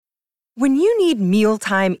When you need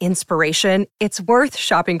mealtime inspiration, it's worth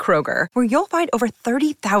shopping Kroger, where you'll find over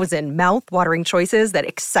 30,000 mouth-watering choices that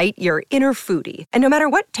excite your inner foodie. And no matter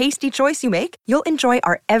what tasty choice you make, you'll enjoy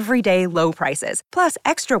our everyday low prices, plus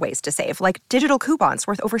extra ways to save, like digital coupons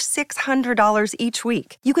worth over $600 each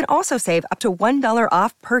week. You can also save up to $1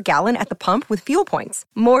 off per gallon at the pump with fuel points.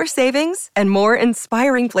 More savings and more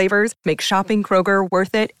inspiring flavors make shopping Kroger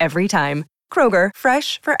worth it every time. Kroger,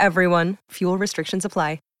 fresh for everyone. Fuel restrictions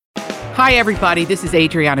apply. Hi, everybody. This is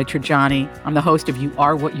Adriana Trajani. I'm the host of You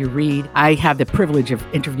Are What You Read. I have the privilege of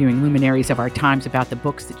interviewing luminaries of our times about the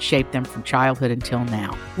books that shaped them from childhood until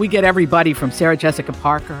now. We get everybody from Sarah Jessica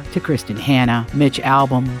Parker to Kristen Hanna, Mitch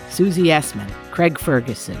Albom, Susie Essman, Craig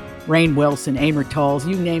Ferguson, Rainn Wilson, Amor Tolls,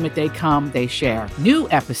 you name it, they come, they share. New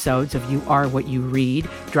episodes of You Are What You Read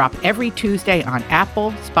drop every Tuesday on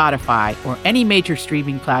Apple, Spotify, or any major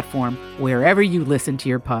streaming platform wherever you listen to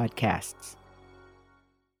your podcasts.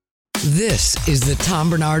 This is the Tom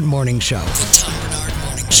Barnard Morning Show. The Tom Barnard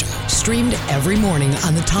Morning Show. Streamed every morning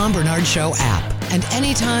on the Tom Barnard Show app and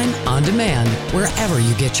anytime on demand wherever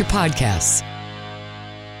you get your podcasts.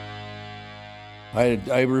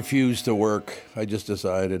 I refused to work. I just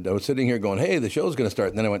decided. I was sitting here going, hey, the show's going to start.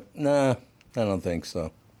 And then I went, nah, I don't think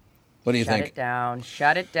so. What do you think? Shut it down.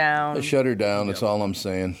 Shut it down. Shut her down. That's all I'm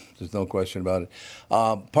saying. There's no question about it.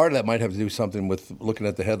 Part of that might have to do something with looking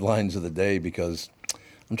at the headlines of the day, because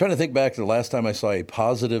I'm trying to think back to the last time I saw a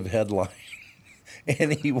positive headline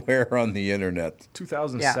anywhere on the internet.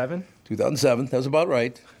 2007? Yeah. 2007. That was about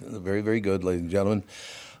right. Very, very good, ladies and gentlemen.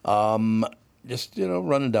 Just,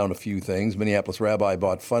 running down a few things. Minneapolis rabbi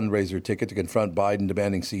bought fundraiser ticket to confront Biden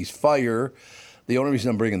demanding ceasefire. The only reason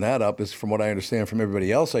I'm bringing that up is, from what I understand from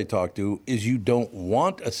everybody else I talked to, is you don't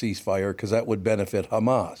want a ceasefire because that would benefit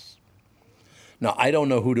Hamas. Now, I don't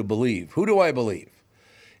know who to believe. Who do I believe?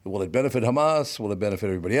 Will it benefit Hamas? Will it benefit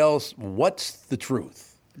everybody else? What's the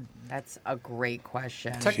truth? That's a great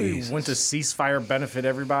question. Technically, wouldn't a ceasefire benefit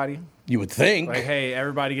everybody? You would think. Like, hey,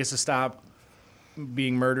 everybody gets to stop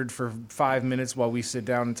being murdered for 5 minutes while we sit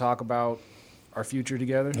down and talk about our future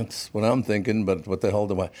together? That's what I'm thinking, but what the hell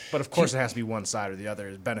do I... But of course it has to be one side or the other.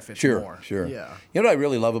 It benefits more. Sure. Yeah. You know what I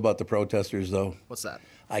really love about the protesters, though? What's that?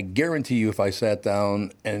 I guarantee you, if I sat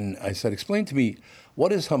down and I said, explain to me,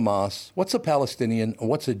 what is Hamas, what's a Palestinian, and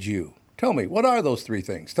what's a Jew? Tell me, what are those three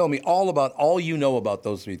things? Tell me all you know about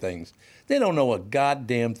those three things. They don't know a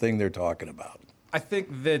goddamn thing they're talking about. I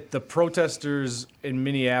think that the protesters in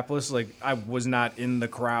Minneapolis, like, I was not in the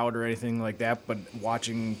crowd or anything like that, but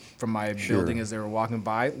watching from my building as they were walking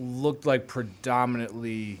by, looked like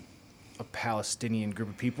predominantly a Palestinian group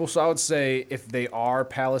of people. So I would say if they are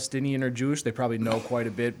Palestinian or Jewish, they probably know quite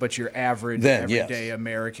a bit, but your average everyday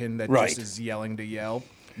American that just is yelling to yell,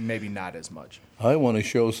 maybe not as much. I want to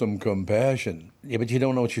show some compassion. Yeah, but you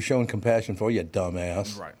don't know what you're showing compassion for, you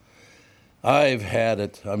dumbass. Right. I've had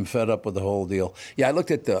it. I'm fed up with the whole deal. Yeah, I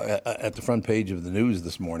looked at the front page of the news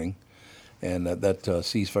this morning, and that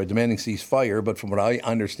ceasefire, demanding ceasefire. But from what I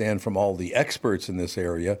understand from all the experts in this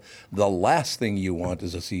area, the last thing you want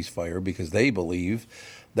is a ceasefire, because they believe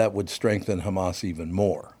that would strengthen Hamas even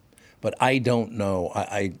more. But I don't know.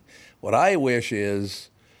 What I wish is,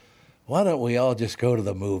 why don't we all just go to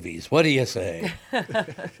the movies? What do you say?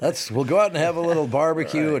 We'll go out and have a little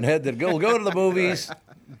barbecue and we'll go to the movies.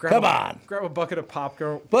 Come on. Grab a bucket of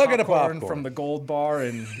popcorn from the Gold Bar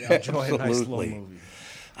and enjoy a nice little movie.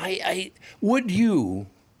 Would you,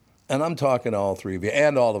 and I'm talking to all three of you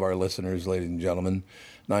and all of our listeners, ladies and gentlemen,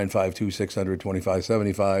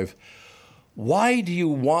 952-600-2575, why do you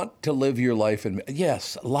want to live your life in...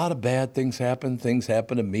 Yes, a lot of bad things happen. Things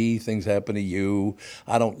happen to me. Things happen to you.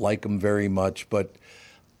 I don't like them very much, but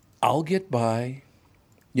I'll get by,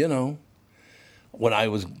 When I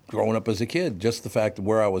was growing up as a kid, just the fact of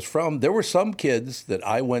where I was from, there were some kids that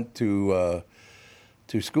I went to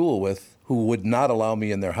school with who would not allow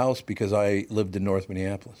me in their house because I lived in North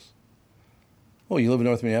Minneapolis. Oh, you live in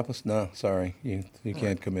North Minneapolis? No, sorry, you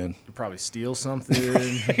can't come in. You probably steal something,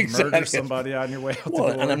 murder somebody on your way out the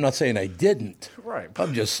door. And I'm not saying I didn't. Right.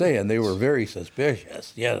 I'm just saying they were very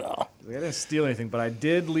suspicious, I didn't steal anything, but I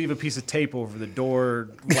did leave a piece of tape over the door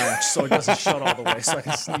latch so it doesn't shut all the way, so I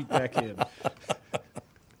can sneak back in.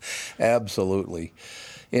 Absolutely.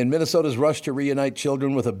 In Minnesota's rush to reunite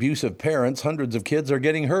children with abusive parents, hundreds of kids are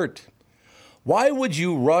getting hurt. Why would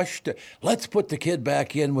you rush to, let's put the kid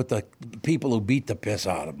back in with the people who beat the piss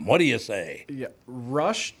out of him? What do you say? Yeah,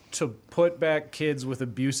 rush to put back kids with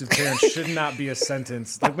abusive parents should not be a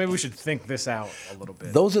sentence. Like, maybe we should think this out a little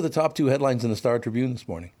bit. Those are the top two headlines in the Star Tribune this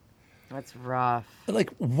morning. That's rough. Like,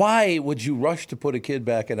 why would you rush to put a kid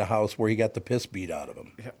back in a house where he got the piss beat out of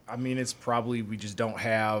him? I mean, it's probably we just don't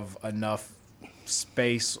have enough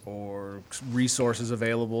space or resources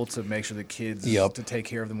available to make sure the kids to take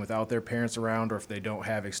care of them without their parents around, or if they don't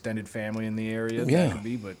have extended family in the area, that could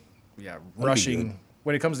be. But yeah, rushing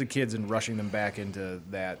when it comes to kids and rushing them back into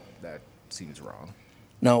that seems wrong.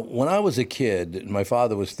 Now, when I was a kid, my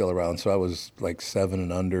father was still around, so I was like 7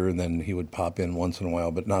 and under, and then he would pop in once in a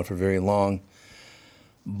while, but not for very long.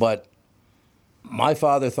 But my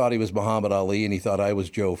father thought he was Muhammad Ali, and he thought I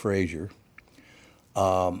was Joe Frazier.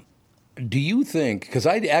 Do you think, because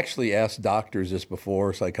I'd actually asked doctors this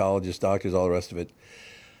before, psychologists, doctors, all the rest of it,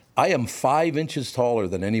 I am 5 inches taller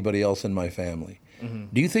than anybody else in my family. Mm-hmm.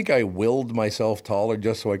 Do you think I willed myself taller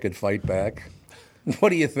just so I could fight back? What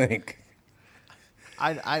do you think?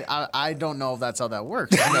 I don't know if that's how that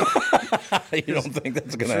works. You don't think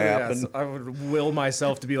that's going to happen? Yes. I would will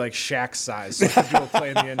myself to be like Shaq's size so I could go play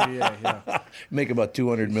in the NBA. Yeah. Make about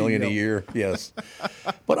 $200 million a year, yes.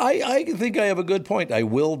 But I think I have a good point. I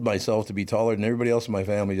willed myself to be taller than everybody else in my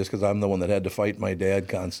family just because I'm the one that had to fight my dad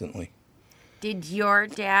constantly. Did your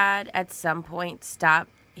dad at some point stop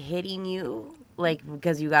hitting you? Like,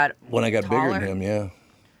 because you got When I got taller? bigger than him, yeah.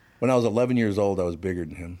 When I was 11 years old, I was bigger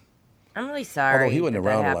than him. I'm really sorry. Although he wasn't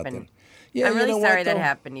around a lot then. Yeah, I'm really you know sorry what, that though?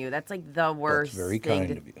 happened to you. That's like the worst That's very thing kind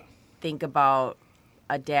to of you. think about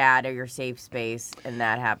a dad or your safe space and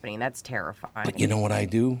that happening. That's terrifying. But you know what I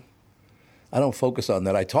do? I don't focus on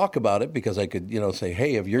that. I talk about it because I could, say,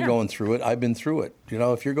 hey, if you're going through it, I've been through it.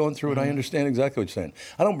 If you're going through it, I understand exactly what you're saying.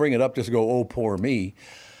 I don't bring it up just to go, oh, poor me.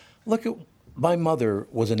 Look, my mother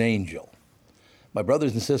was an angel. My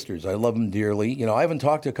brothers and sisters, I love them dearly. I haven't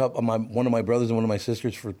talked to one of my brothers and one of my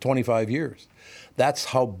sisters for 25 years. That's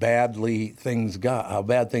how bad things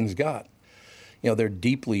got. They're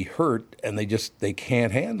deeply hurt, and they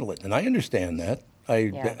can't handle it. And I understand that.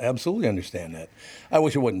 I absolutely understand that. I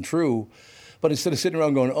wish it wasn't true. But instead of sitting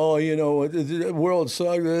around going, oh, the world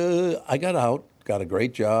sucks, I got out, got a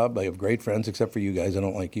great job. I have great friends, except for you guys. I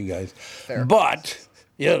don't like you guys. Fair. But,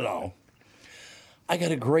 I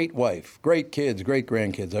got a great wife, great kids, great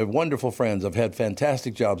grandkids. I have wonderful friends. I've had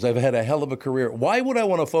fantastic jobs. I've had a hell of a career. Why would I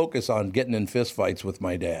want to focus on getting in fistfights with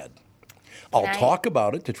my dad? I'll talk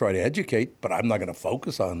about it to try to educate, but I'm not going to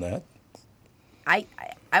focus on that. I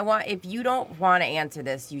want, if you don't want to answer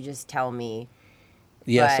this, you just tell me.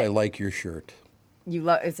 Yes, I like your shirt.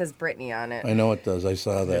 It says Brittany on it. I know it does. I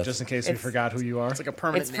saw that. Yeah, just in case we forgot who you are. It's like a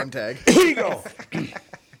permanent name tag. Here you go.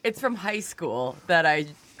 It's from high school that I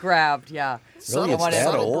grabbed, yeah. Really, it's that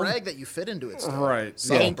subtle old? brag that you fit into it still. Right.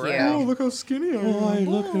 Thank you. Oh, look how skinny I am.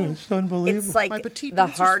 Oh, look at it. It's unbelievable. It's like My petite the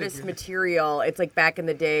dancer hardest figure. material. It's like back in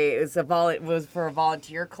the day. It was for a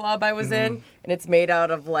volunteer club I was in, and it's made out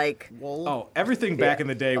of like Wool. Oh, everything back in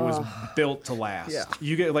the day was built to last. Yeah.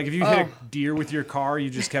 You get if you hit a deer with your car, you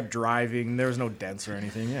just kept driving. There was no dents or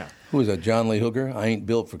anything. Yeah. Who is that, John Lee Hooker? I ain't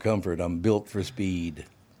built for comfort. I'm built for speed.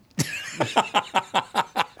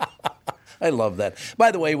 I love that. By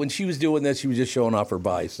the way, when she was doing this, she was just showing off her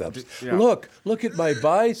biceps. Yeah. Look at my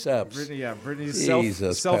biceps. Brittany's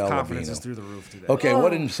Jesus, self-confidence Palomino. is through the roof today. Okay,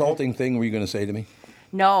 what insulting thing were you going to say to me?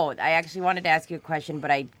 No, I actually wanted to ask you a question, but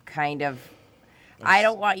I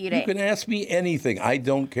don't want you to. You can ask me anything. I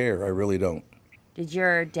don't care. I really don't. Did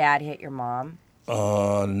your dad hit your mom?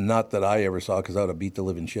 Not that I ever saw, because I would have beat the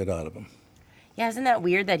living shit out of him. Yeah, isn't that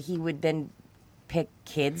weird that he would then pick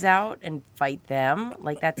kids out and fight them?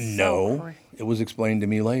 Like, that's No, it was explained to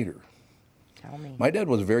me later. Tell me. My dad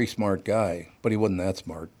was a very smart guy, but he wasn't that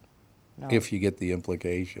smart, No. if you get the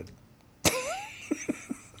implication.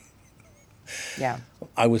 Yeah,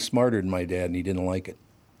 I was smarter than my dad, and he didn't like it.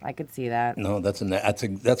 I could see that. No, that's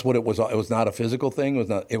what it was. It was not a physical thing.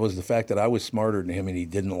 It was the fact that I was smarter than him, and he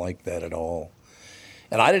didn't like that at all.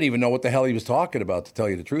 And I didn't even know what the hell he was talking about, to tell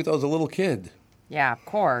you the truth. I was a little kid. Yeah, of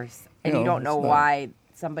course. And you don't know it's not- why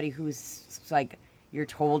somebody who's like you're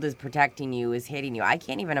told is protecting you is hitting you. I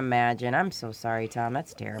can't even imagine. I'm so sorry, Tom.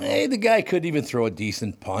 That's terrible. Hey, the guy couldn't even throw a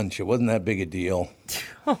decent punch. It wasn't that big a deal.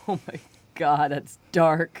 Oh my God, that's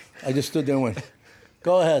dark. I just stood there and went,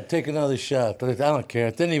 go ahead, take another shot. I don't care.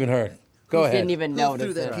 It didn't even hurt. Go ahead. Didn't even Who notice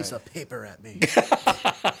threw that it. piece of paper at me?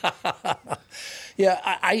 Yeah,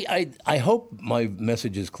 I hope my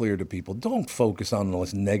message is clear to people. Don't focus on all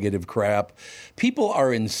this negative crap. People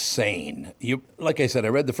are insane. Like I said, I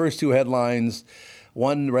read the first two headlines.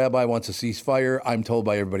 One rabbi wants a ceasefire. I'm told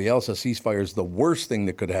by everybody else a ceasefire is the worst thing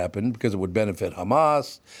that could happen because it would benefit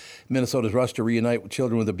Hamas. Minnesota's rush to reunite with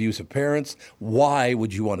children with abusive parents. Why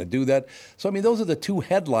would you want to do that? So, I mean, those are the two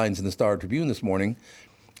headlines in the Star Tribune this morning.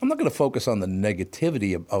 I'm not going to focus on the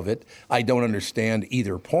negativity of it. I don't understand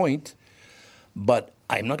either point. But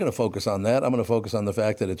I'm not going to focus on that. I'm going to focus on the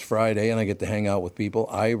fact that it's Friday and I get to hang out with people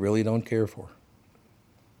I really don't care for.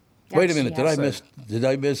 Wait a minute. Did I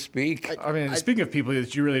misspeak? I mean, speaking of people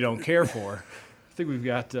that you really don't care for, I think we've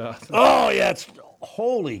got. Oh yeah,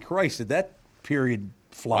 holy Christ! Did that period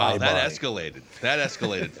fly by? That escalated. That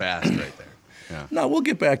escalated fast right there. Yeah. No, we'll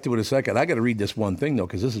get back to it in a second. I got to read this one thing though,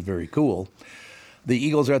 because this is very cool. The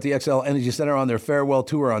Eagles are at the XL Energy Center on their farewell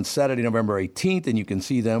tour on Saturday, November 18th, and you can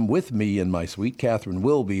see them with me in my suite. Catherine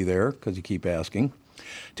will be there, because you keep asking.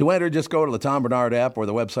 To enter, just go to the Tom Barnard app or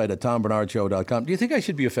the website at tombarnardshow.com. Do you think I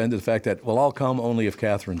should be offended the fact that, well, I'll come only if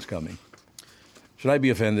Catherine's coming? Should I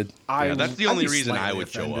be offended? That's the only reason I would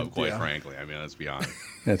show up, quite frankly. I mean, let's be honest.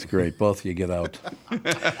 That's great. Both of you get out.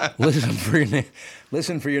 Listen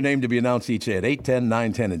for your name to be announced each day at 8:10,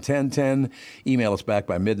 9:10, and 10:10. Email us back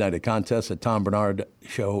by midnight at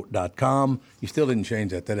contest@tombarnardshow.com. You still didn't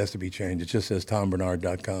change that. That has to be changed. It just says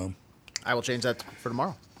tombarnard.com. I will change that for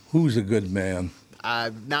tomorrow. Who's a good man?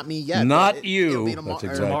 Not me yet. Not you. It'll be That's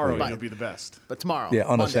exactly Tomorrow right. you'll be the best. But tomorrow. Yeah,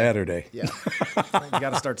 on Monday. a Saturday. Yeah. You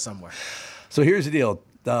got to start somewhere. So here's the deal.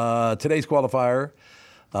 Today's qualifier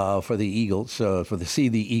for the Eagles, for the See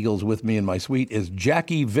the Eagles with me in my suite, is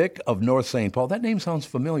Jackie Vick of North St. Paul. That name sounds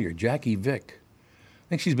familiar, Jackie Vick. I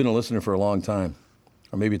think she's been a listener for a long time.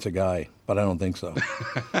 Or maybe it's a guy, but I don't think so.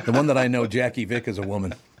 The one that I know, Jackie Vick, is a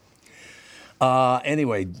woman.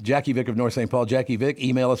 Anyway, Jackie Vick of North St. Paul. Jackie Vick,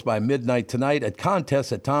 email us by midnight tonight at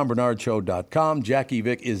contest@tombarnardshow.com. Jackie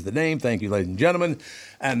Vick is the name. Thank you, ladies and gentlemen.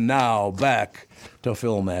 And now back to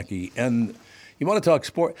Phil Mackey. And you want to talk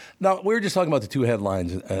sport? Now, we were just talking about the two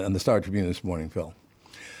headlines in the Star Tribune this morning, Phil.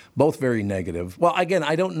 Both very negative. Well, again,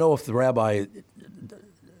 I don't know if the rabbi,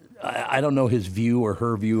 I don't know his view or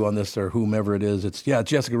her view on this or whomever it is. It's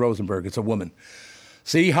Jessica Rosenberg. It's a woman.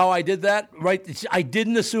 See how I did that? Right? I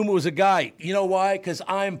didn't assume it was a guy. You know why? Because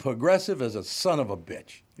I'm progressive as a son of a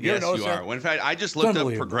bitch. Yes, you are. Well, in fact, I just looked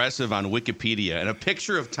up progressive on Wikipedia, and a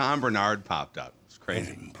picture of Tom Barnard popped up. It's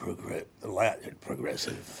crazy.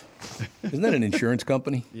 Progressive. Isn't that an insurance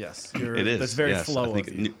company? Yes. It is. That's very flow of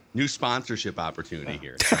you. New sponsorship opportunity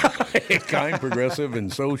here. Kind, progressive,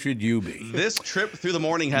 and so should you be. This trip through the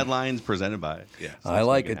morning headlines presented by. Yeah, I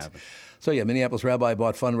like it. So, Minneapolis rabbi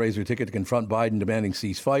bought fundraiser ticket to confront Biden demanding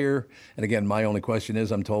ceasefire. And again, my only question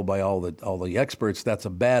is, I'm told by all the experts that's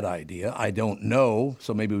a bad idea. I don't know,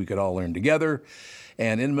 so maybe we could all learn together.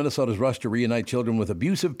 And in Minnesota's rush to reunite children with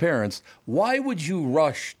abusive parents, why would you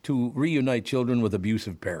rush to reunite children with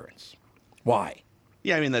abusive parents? Why?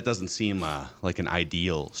 Yeah, I mean, that doesn't seem like an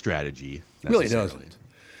ideal strategy. Really doesn't.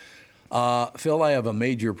 Phil, I have a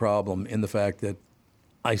major problem in the fact that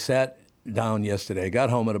I sat down yesterday,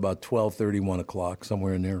 got home at about 12:30, 1 o'clock,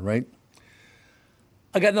 somewhere in there, right?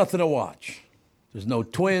 I got nothing to watch. There's no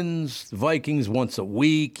Twins, the Vikings once a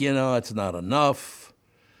week, it's not enough.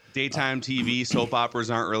 Daytime TV, soap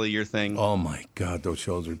operas aren't really your thing. Oh, my God, those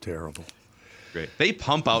shows are terrible. Great. They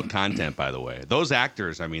pump out content, by the way. Those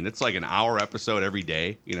actors, I mean, it's like an hour episode every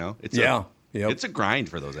day, It's it's a grind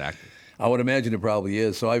for those actors. I would imagine it probably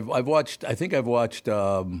is. So I've watched,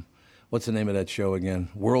 what's the name of that show again?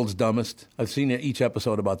 World's Dumbest. I've seen each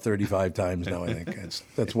episode about 35 times now, I think.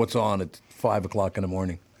 That's what's on at 5 o'clock in the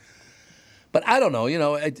morning. But I don't know,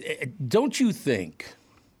 don't you think,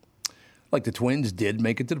 like the Twins did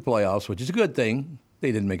make it to the playoffs, which is a good thing.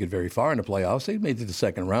 They didn't make it very far in the playoffs. They made it to the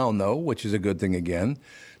second round, though, which is a good thing again.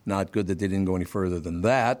 Not good that they didn't go any further than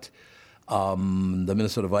that. The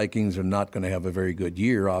Minnesota Vikings are not going to have a very good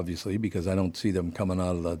year, obviously, because I don't see them coming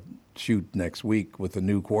out of the chute next week with the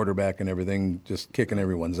new quarterback and everything, just kicking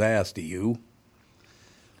everyone's ass. Do you?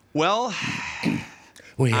 Well,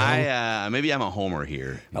 maybe I'm a homer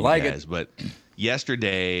here. I like it. But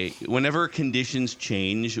yesterday, whenever conditions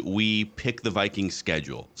change, we pick the Vikings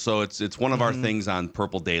schedule. So it's one of our things on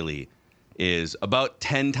Purple Daily is about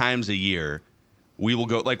 10 times a year, we will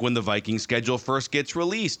go, like when the Vikings schedule first gets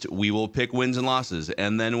released, we will pick wins and losses.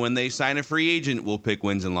 And then when they sign a free agent, we'll pick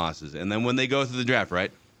wins and losses. And then when they go through the draft,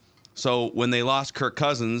 right? So when they lost Kirk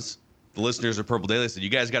Cousins, the listeners of Purple Daily said, you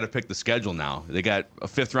guys got to pick the schedule now. They got a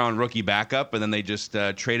 5th-round rookie backup, and then they just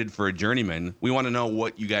traded for a journeyman. We want to know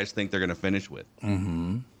what you guys think they're going to finish with.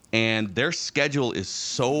 Mm-hmm. And their schedule is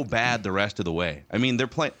so bad the rest of the way. I mean, they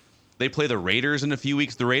play the Raiders in a few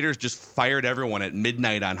weeks. The Raiders just fired everyone at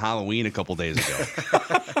midnight on Halloween a couple days ago.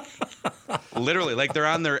 Literally, like they're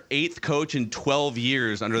on their 8th coach in 12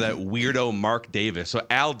 years under that weirdo Mark Davis. So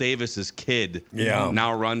Al Davis's kid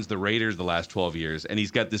now runs the Raiders the last 12 years, and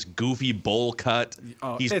he's got this goofy bowl cut.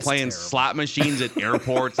 He's playing terrible slot machines at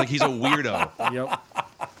airports. Like he's a weirdo. Yep.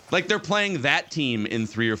 Like they're playing that team in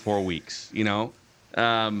 3 or 4 weeks,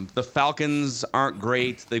 The Falcons aren't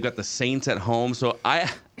great. They've got the Saints at home. So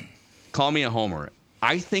call me a homer.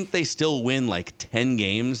 I think they still win like 10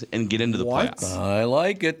 games and get into the playoffs. I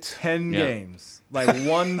like it. 10 games. Like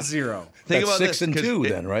 1-0. Think That's about 6 this, and 2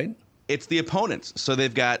 'cause then, right? It's the opponents. So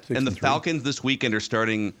they've got, and the Falcons this weekend are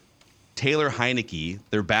starting Taylor Heineke,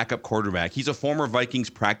 their backup quarterback. He's a former Vikings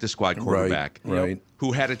practice squad quarterback. Right.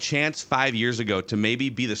 Who had a chance 5 years ago to maybe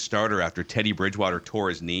be the starter after Teddy Bridgewater tore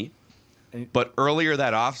his knee. But earlier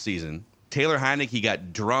that offseason, Taylor Heineke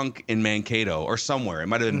got drunk in Mankato or somewhere. It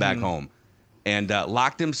might have been back home. And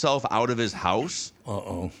locked himself out of his house.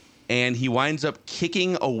 And he winds up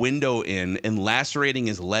kicking a window in and lacerating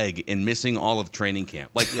his leg and missing all of training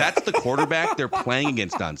camp. Like, that's the quarterback they're playing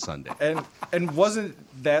against on Sunday. And wasn't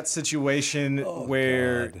that situation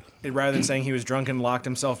where, rather than saying he was drunk and locked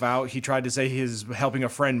himself out, he tried to say he was helping a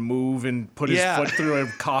friend move and put his foot through a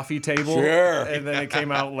coffee table? Sure. And then it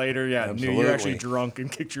came out later, Absolutely. you're actually drunk and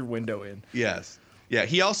kicked your window in. Yes. Yeah,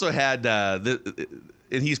 he also had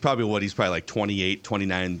and he's probably like 28,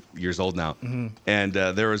 29 years old now. And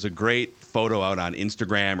there was a great photo out on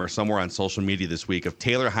Instagram or somewhere on social media this week of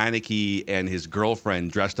Taylor Heineke and his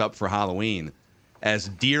girlfriend dressed up for Halloween as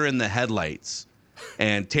deer in the headlights.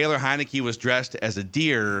 And Taylor Heineke was dressed as a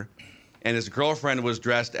deer, and his girlfriend was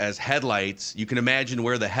dressed as headlights. You can imagine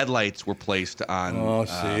where the headlights were placed on.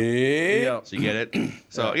 See? So you get it?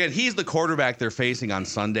 So, again, he's the quarterback they're facing on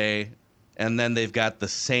Sunday. And then they've got the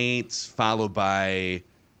Saints, followed by,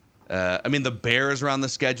 the Bears are on the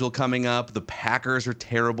schedule coming up. The Packers are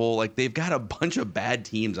terrible. Like, they've got a bunch of bad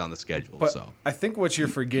teams on the schedule. But so I think what you're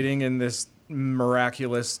forgetting in this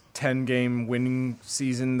miraculous 10-game winning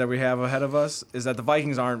season that we have ahead of us is that the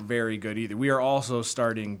Vikings aren't very good either. We are also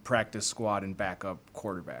starting practice squad and backup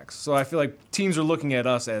quarterbacks. So I feel like teams are looking at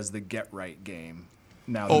us as the get-right game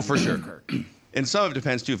now. Oh, for sure. And some of it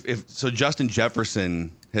depends, too. So Justin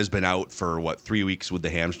Jefferson has been out for, 3 weeks with the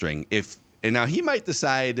hamstring. And now he might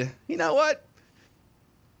decide, you know what?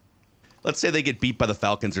 Let's say they get beat by the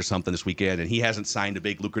Falcons or something this weekend, and he hasn't signed a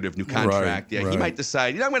big, lucrative new contract. He might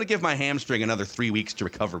decide, I'm going to give my hamstring another 3 weeks to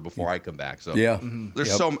recover before I come back. So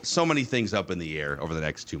there's so many things up in the air over the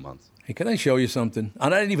next 2 months. Hey, can I show you something?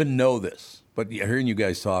 And I didn't even know this, but hearing you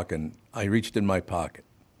guys talking, I reached in my pocket.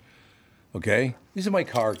 Okay? These are my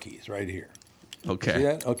car keys right here. Okay. See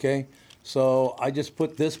that? Okay. So I just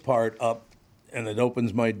put this part up, and it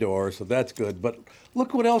opens my door, so that's good. But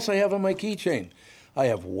look what else I have on my keychain. I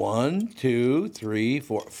have 1, 2, 3,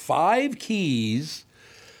 4, 5 keys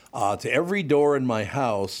to every door in my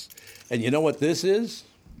house. And you know what this is?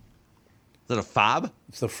 Is it a fob?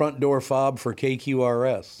 It's the front door fob for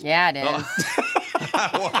KQRS. Yeah, it is.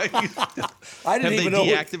 I didn't even know.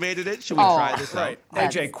 Have they deactivated it? Should we try this out? Hey,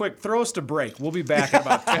 Jay, quick, throw us to break. We'll be back in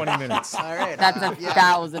about 20 minutes. All right. That's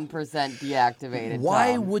 1,000% deactivated.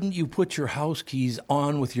 Why Tom. wouldn't you put your house keys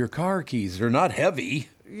on with your car keys? They're not heavy.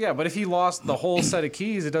 Yeah, but if he lost the whole set of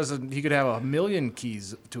keys, he could have 1,000,000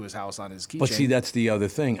 keys to his house on his keychain. But see, that's the other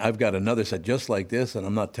thing. I've got another set just like this, and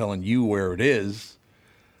I'm not telling you where it is,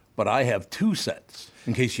 but I have 2 sets.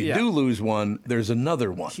 In case you do lose one, there's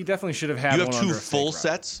another one. He definitely should have had You one have 2 under a full fake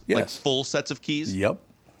sets? Yes. Like full sets of keys? Yep.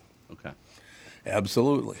 Okay.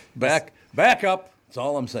 Absolutely. Back up. That's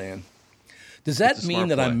all I'm saying. Does that mean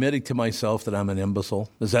that I'm admitting to myself that I'm an imbecile?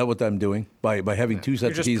 Is that what I'm doing? By having 2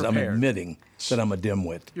 sets of keys, prepared. I'm admitting that I'm a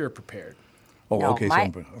dimwit. You're prepared. Oh, No, okay.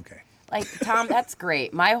 Okay. Like, Tom, that's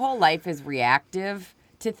great. My whole life is reactive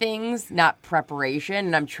to things, not preparation,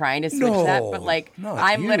 and I'm trying to switch that. But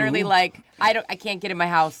I'm literally like, I can't get in my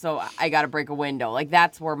house, so I got to break a window. Like,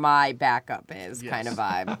 that's where my backup is, kind of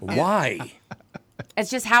vibe. Why?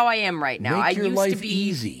 It's just how I am right now. Make your life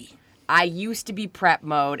easy. I used to be prep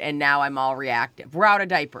mode, and now I'm all reactive. We're out of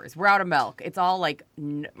diapers. We're out of milk. It's all like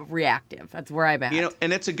reactive. That's where I'm at.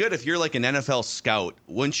 And it's if you're like an NFL scout,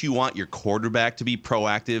 wouldn't you want your quarterback to be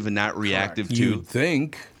proactive and not reactive too? You'd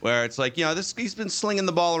think. Where it's like, he's been slinging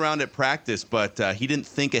the ball around at practice, but he didn't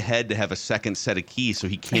think ahead to have a second set of keys, so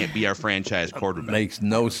he can't be our franchise quarterback. Makes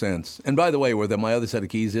no sense. And by the way, where my other set of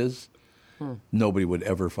keys is, nobody would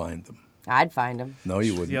ever find them. I'd find them. No,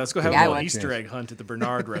 you wouldn't. Yeah, let's go have a little Easter egg hunt at the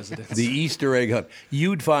Barnard residence. The Easter egg hunt.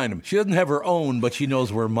 You'd find them. She doesn't have her own, but she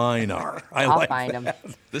knows where mine are. I'll find them.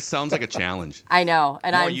 This sounds like a challenge. I know.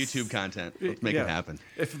 And More YouTube content. Let's make it happen.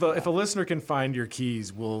 If a listener can find your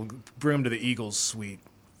keys, we'll bring them to the Eagles suite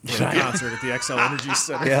for a concert at the XL Energy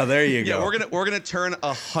Center. Yeah, there you go. Yeah, we're gonna turn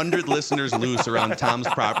 100 listeners loose around Tom's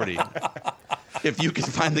property. If you can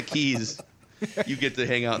find the keys, you get to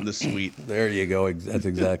hang out in the suite. There you go. That's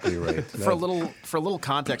exactly right. For a little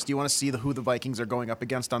context, do you want to see who the Vikings are going up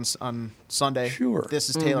against on Sunday? Sure. This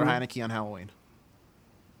is Taylor Heineke on Halloween.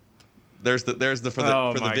 There's the for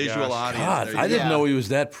the visual audience. God, I didn't know he was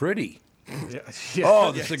that pretty. Yeah.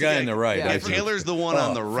 Oh, that's the guy on the right. Yeah, Taylor's the one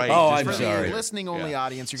on the right. Oh, just I'm for sorry. the listening only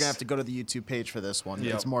audience, you're gonna have to go to the YouTube page for this one.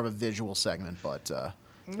 It's more of a visual segment, but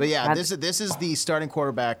yeah, this is the starting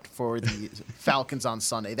quarterback for the Falcons on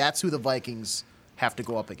Sunday. That's who the Vikings have to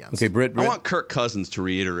go up against. Okay, Britt. I want Kirk Cousins to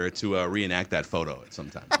reenact that photo at some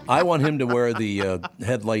time. I want him to wear the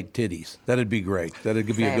headlight titties. That'd be great. That'd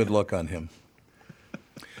be a good look on him.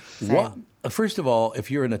 What? First of all, if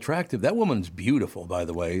you're an attractive, that woman's beautiful, by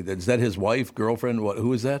the way. Is that his wife, girlfriend?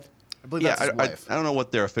 Who is that? I believe that's his wife. I don't know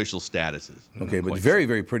what their official status is. Okay, but very,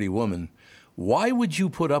 very pretty woman. Why would you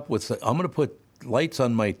put up with, I'm going to put lights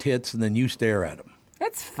on my tits and then you stare at them?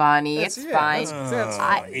 It's funny. It's fine.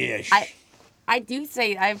 Ish. I do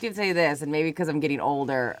say this, and maybe because I'm getting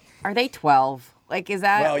older, are they 12? Like, is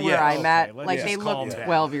that where I'm at? Like, they look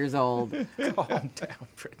 12 years old. Calm down,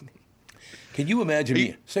 Brittany. Can you imagine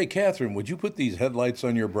me? Say, Catherine, would you put these headlights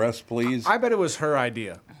on your breast, please? I bet it was her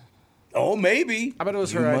idea. Oh, maybe. I bet it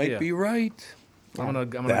was her idea. You might be right. I'm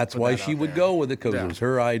gonna That's why she would go with it, because it was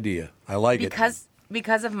her idea. I like it.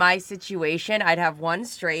 Because of my situation, I'd have one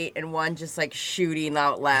straight and one just like shooting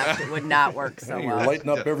out left. It would not work so well. You're lighting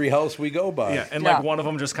up every house we go by. Yeah, and like one of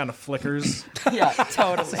them just kind of flickers. Yeah,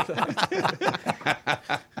 totally.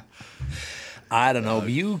 I don't know.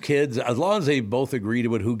 You kids, as long as they both agree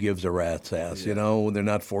to it, who gives a rat's ass? You know, they're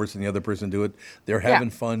not forcing the other person to do it. They're having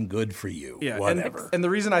fun. Good for you. Yeah, whatever. And the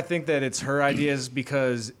reason I think that it's her idea is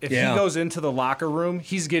because if he goes into the locker room,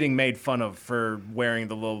 he's getting made fun of for wearing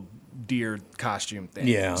the little deer costume thing.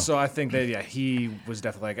 Yeah. So I think that, he was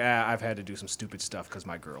definitely like, I've had to do some stupid stuff because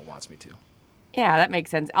my girl wants me to. Yeah, that makes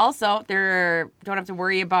sense. Also, they don't have to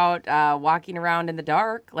worry about walking around in the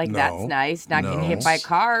dark. Like, that's nice. Not getting hit by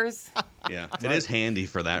cars. Yeah, it is handy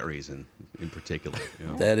for that reason in particular. You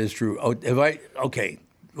know? That is true. Okay,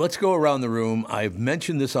 let's go around the room. I've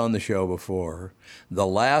mentioned this on the show before. The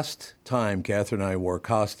last time Catherine and I wore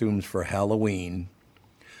costumes for Halloween,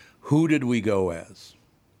 who did we go as?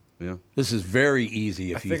 Yeah. This is very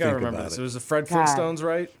easy if you think about it. I remember this. It was the Fred Flintstones,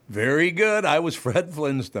 right? Very good. I was Fred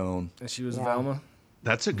Flintstone. And she was Velma?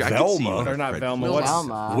 That's a Velma. Or not Velma.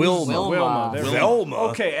 Wilma. Velma.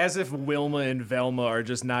 Okay, as if Wilma and Velma are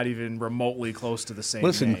just not even remotely close to the same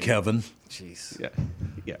Listen, name. Kevin. Jeez.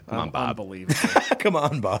 Yeah. Come on, Bob. Unbelievable. Come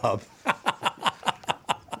on, Bob.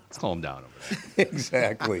 Let's calm down over there.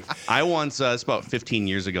 Exactly. I once, it's about 15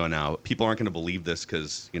 years ago now. People aren't going to believe this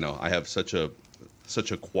because, I have such a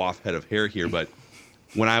coif head of hair here, but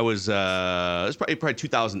when I was, it was probably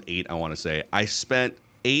 2008, I want to say, I spent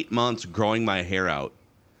 8 months growing my hair out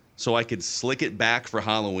so I could slick it back for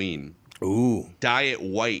Halloween. Ooh. Dye it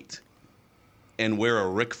white and wear a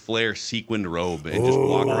Ric Flair sequined robe and just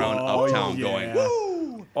walk around uptown going,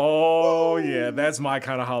 woo! Oh, yeah. That's my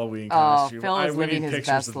kind of Halloween costume. Phil is living his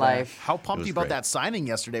best life. How pumped are you about that signing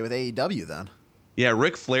yesterday with AEW then? Yeah,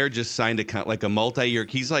 Ric Flair just signed a multi-year.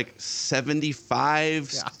 He's like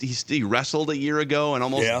 75. Yeah. He wrestled a year ago and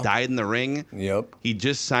almost died in the ring. Yep. He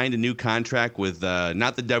just signed a new contract with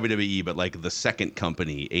not the WWE, but like the second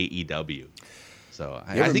company, AEW. So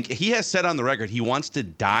I think he has said on the record he wants to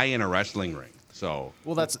die in a wrestling ring. So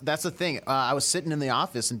well, that's the thing. I was sitting in the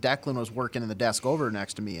office and Declan was working in the desk over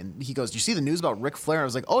next to me, and he goes, "Do you see the news about Ric Flair?" I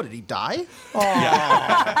was like, "Oh, did he die?"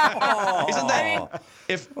 Yeah. Isn't that?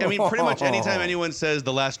 Pretty much anytime anyone says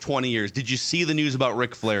the last 20 years, did you see the news about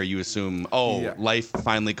Ric Flair? You assume, life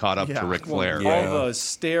finally caught up to Ric Flair. All the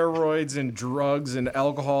steroids and drugs and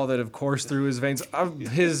alcohol that have coursed through his veins.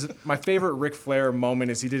 My favorite Ric Flair moment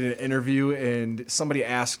is he did an interview and somebody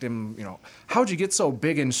asked him, how'd you get so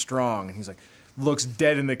big and strong? And he's like, looks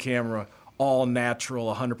dead in the camera. All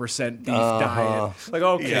natural, 100% beef diet. Like,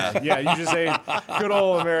 okay, you just ate good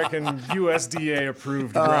old American USDA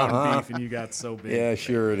approved ground beef, and you got so big. Yeah,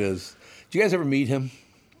 sure it is. Did you guys ever meet him?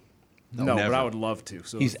 No, but I would love to.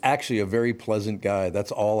 So he's actually a very pleasant guy.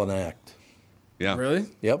 That's all an act. Yeah. Really?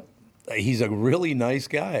 Yep. He's a really nice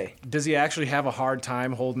guy. Does he actually have a hard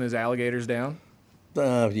time holding his alligators down?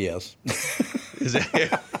 Yes. Is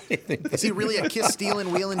he really a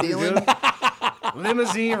kiss-stealing, wheeling-dealing?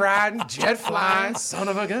 Limousine riding, jet flying, son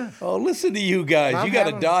of a gun. Oh, listen to you guys. You got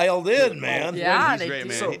it dialed in, man. Yeah, he's great,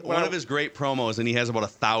 man. So, one of his great promos, and he has about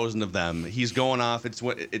 1,000 of them. He's going off. It's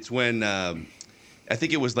when I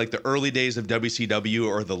think it was like the early days of WCW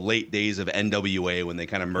or the late days of NWA when they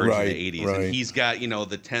kind of merged in the 80s. Right. And he's got, the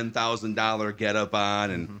 $10,000 getup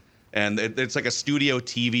on, and it's like a studio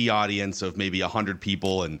TV audience of maybe 100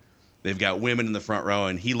 people, and they've got women in the front row,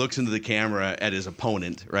 and he looks into the camera at his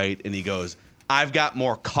opponent, right, and he goes, "I've got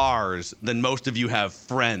more cars than most of you have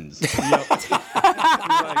friends." Yep.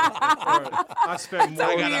 I spent more.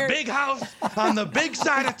 I got a big house on the big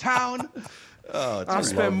side of town. Oh, I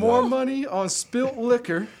spent more money on spilt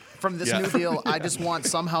liquor. From this new deal, I just want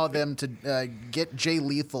somehow them to get Jay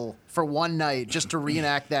Lethal for one night just to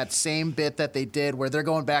reenact that same bit that they did where they're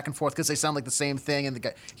going back and forth because they sound like the same thing. And the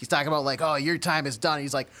guy, he's talking about like, oh, your time is done.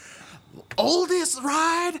 He's like, oldest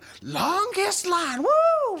ride, longest line. Woo,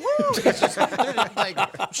 woo. It's just, they're just, like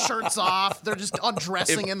shirts off. They're just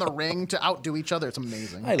undressing in the ring to outdo each other. It's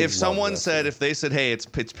amazing. If they said, hey, it's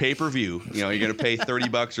pay-per-view, you're going to pay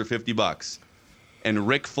 $30 or $50. And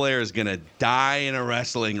Ric Flair is going to die in a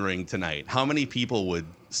wrestling ring tonight, how many people would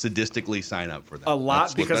sadistically sign up for that? A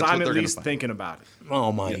lot, because I'm at least thinking about it.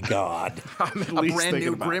 Oh, my God. I'm at least a brand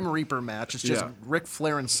new Grim Reaper match. It's just Ric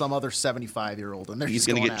Flair and some other 75-year-old. And he's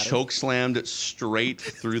going to get choke slammed straight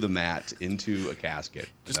through the mat into a casket.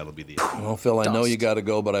 That'll be the end. Well, Phil, I know you got to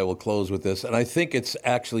go, but I will close with this. And I think it's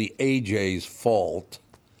actually AJ's fault.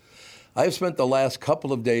 I've spent the last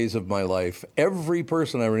couple of days of my life, every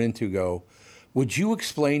person I run into go, would you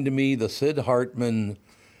explain to me the Sid Hartman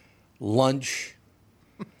lunch?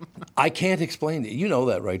 I can't explain it. You know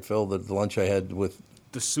that, right, Phil? The lunch I had with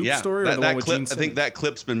the soup story, or the one with clip. Gene I think that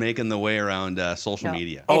clip's been making the way around social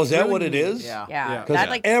media. Oh, is that what it is? Yeah.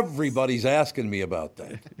 Because everybody's asking me about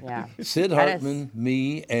that. Yeah. Sid Hartman,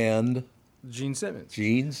 me, and Gene Simmons.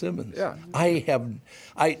 Yeah. I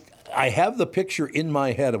have the picture in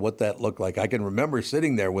my head of what that looked like. I can remember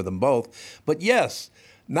sitting there with them both. But yes.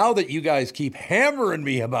 Now that you guys keep hammering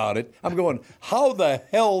me about it, I'm going, how the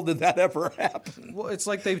hell did that ever happen? Well, it's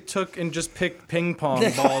like they took and just picked ping pong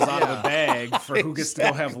balls out of a bag for who gets to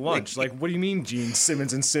go have lunch. Like, what do you mean Gene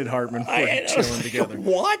Simmons and Sid Hartman were chilling together?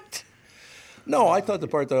 What? No, I thought the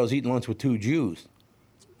part that I was eating lunch with two Jews.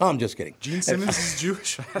 Oh, I'm just kidding. Gene Simmons is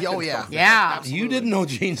Jewish? Oh, yeah. Yeah. Absolutely. You didn't know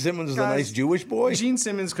Gene Simmons was a nice Jewish boy? Gene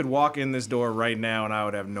Simmons could walk in this door right now, and I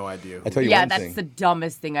would have no idea. I tell you one thing. That's the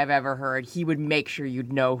dumbest thing I've ever heard. He would make sure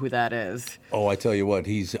you'd know who that is. Oh, I tell you what,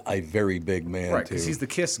 he's a very big man, right, too. because he's the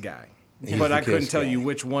Kiss guy. But I couldn't tell you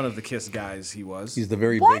which one of the Kiss guys he was. He's the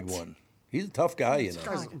very big one. He's a tough guy, you know.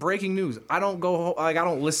 Guys, breaking news. I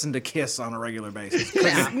don't listen to Kiss on a regular basis.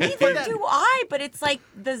 Neither do I, but it's like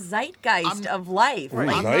the zeitgeist of life. Right?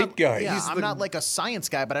 Zeitgeist. I'm not like a science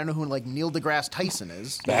guy, but I know who like Neil deGrasse Tyson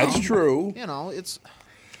is. That's true. You know, it's...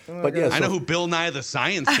 But yes, I know who Bill Nye the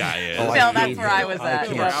Science Guy is. Bill, that's where I was at.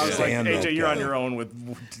 I was like, AJ, you're on your own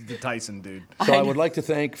with the Tyson dude. So I would like to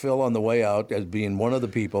thank Phil on the way out as being one of the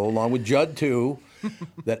people, along with Judd too,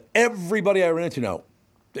 that everybody I ran into now,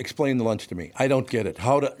 explain the lunch to me. I don't get it.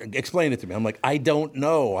 Explain it to me. I'm like, I don't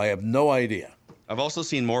know. I have no idea. I've also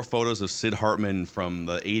seen more photos of Sid Hartman from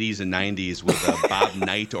the 80s and 90s with Bob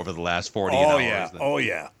Knight over the last 48 hours. Oh,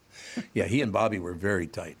 yeah. Yeah, he and Bobby were very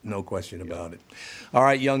tight. No question about it. All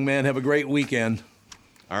right, young man, have a great weekend.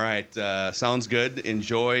 All right, sounds good.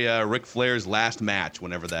 Enjoy Ric Flair's last match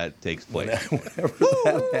whenever that takes place. Whenever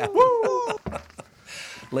that happens.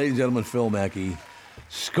 Ladies and gentlemen, Phil Mackey.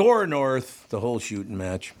 Score North, the whole shooting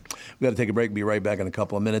match. We got to take a break. Be right back in a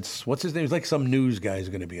couple of minutes. What's his name? It's like some news guy is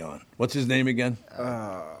going to be on. What's his name again?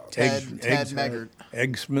 Ted Meggert.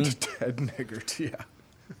 Eggsman? Ted Meggert, yeah.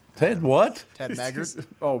 Ted what? Ted Meggert.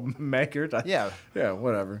 Oh, Meggert? Yeah. Yeah,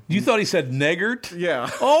 whatever. You thought he said Neggert? Yeah.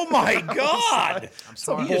 Oh, my God. I'm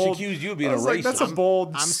smart. He just accused you of being a racist. Like, that's a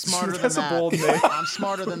bold... I'm smarter than that's that. A bold name. I'm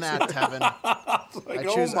smarter than that, Tevin. I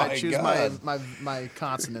choose God. my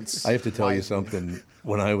consonants. I have to tell you something.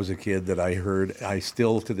 When I was a kid that I heard, I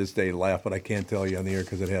still to this day laugh, but I can't tell you on the air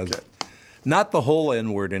because it has not the whole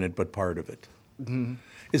N-word in it, but part of it. Mm-hmm.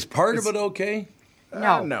 Is part of it okay?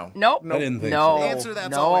 No. Nope. I didn't think no. so. The answer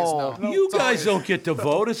that's always no. You guys don't get to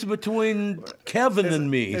vote. It's between Kevin and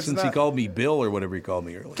me, since he called me Bill or whatever he called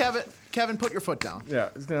me earlier. Kevin, put your foot down. Yeah.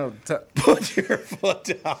 Put your foot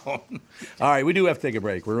down. All right, we do have to take a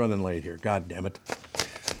break. We're running late here. God damn it.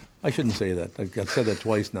 I shouldn't say that. I've said that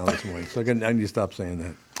twice now this morning, so I need to stop saying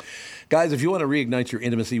that. Guys, if you want to reignite your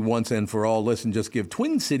intimacy once and for all, listen, just give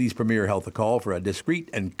Twin Cities Premier Health a call for a discreet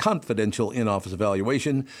and confidential in-office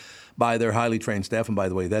evaluation by their highly trained staff. And by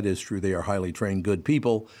the way, that is true. They are highly trained, good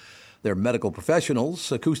people. They're medical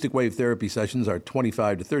professionals. Acoustic wave therapy sessions are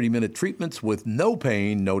 25 to 30-minute treatments with no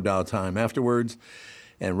pain, no downtime afterwards.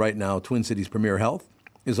 And right now, Twin Cities Premier Health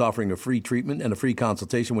is offering a free treatment and a free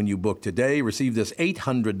consultation when you book today. Receive this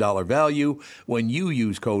 $800 value when you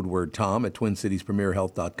use code word TOM at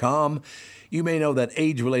TwinCitiesPremierHealth.com. You may know that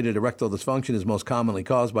age-related erectile dysfunction is most commonly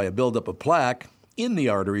caused by a buildup of plaque in the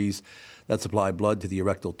arteries that supply blood to the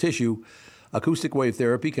erectile tissue. Acoustic wave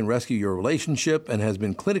therapy can rescue your relationship and has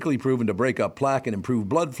been clinically proven to break up plaque and improve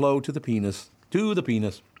blood flow to the penis.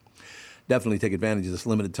 Definitely take advantage of this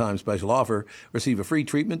limited time special offer. Receive a free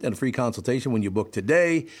treatment and a free consultation when you book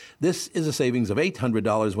today. This is a savings of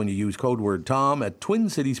 $800 when you use code word TOM at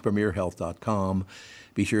TwinCitiesPremierHealth.com.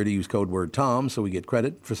 Be sure to use code word TOM so we get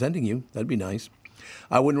credit for sending you. That'd be nice.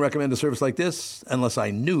 I wouldn't recommend a service like this unless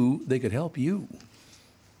I knew they could help you.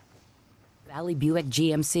 Valley Buick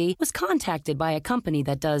GMC was contacted by a company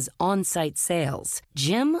that does on-site sales.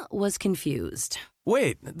 Jim was confused.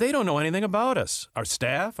 Wait, they don't know anything about us, our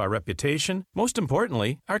staff, our reputation, most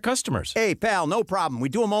importantly, our customers. Hey, pal, no problem. We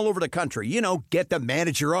do them all over the country. You know, get the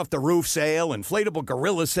manager off the roof sale, inflatable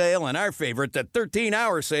gorilla sale, and our favorite, the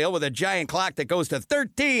 13-hour sale with a giant clock that goes to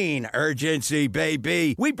 13. Urgency,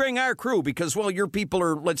 baby. We bring our crew because, well, your people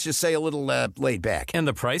are, let's just say, a little laid back. And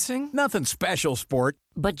the pricing? Nothing special, sport.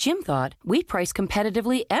 But Jim thought we price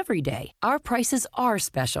competitively every day. Our prices are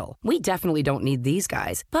special. We definitely don't need these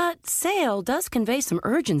guys. But sale does convey some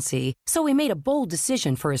urgency, so we made a bold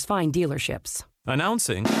decision for his fine dealerships.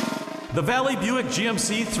 Announcing the Valley Buick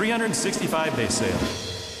GMC 365-day sale.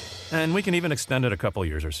 And we can even extend it a couple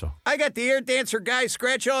years or so. I got the air dancer guy,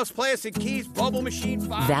 scratch-offs, plastic keys, bubble machine,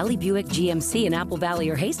 box. Valley Buick GMC in Apple Valley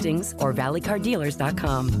or Hastings or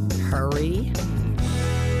valleycardealers.com. Hurry.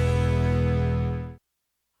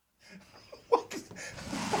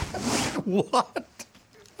 What?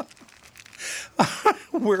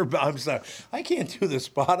 I'm sorry. I can't do the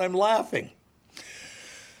spot. I'm laughing.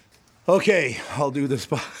 Okay, I'll do the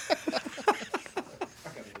spot.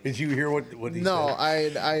 Did you hear what he said? No,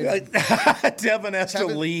 I Devin has to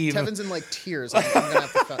leave. Tevin's in like tears. I'm going to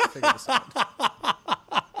have to figure this out.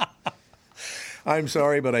 I'm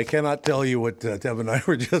sorry, but I cannot tell you what Tevin and I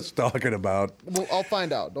were just talking about. Well, I'll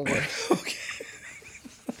find out. Don't worry. Okay.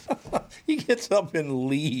 He gets up and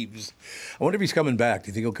leaves. I wonder if he's coming back. Do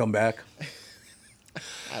you think he'll come back? I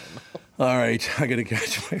don't know. All right. I got to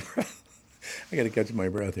catch my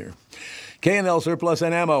breath here. K&L Surplus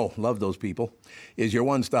and Ammo, love those people, is your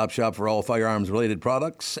one-stop shop for all firearms-related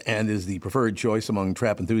products and is the preferred choice among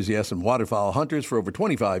trap enthusiasts and waterfowl hunters for over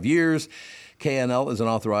 25 years. K&L is an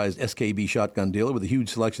authorized SKB shotgun dealer with a huge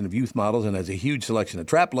selection of youth models and has a huge selection of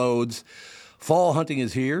trap loads. Fall hunting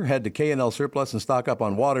is here. Head to K&L Surplus and stock up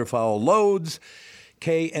on waterfowl loads.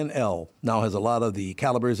 K&L now has a lot of the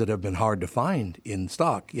calibers that have been hard to find in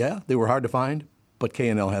stock. Yeah, they were hard to find, but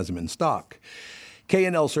K&L has them in stock.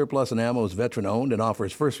 K&L Surplus and Ammo is veteran-owned and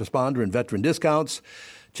offers first responder and veteran discounts.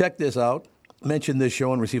 Check this out. Mention this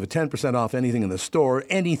show and receive a 10% off anything in the store.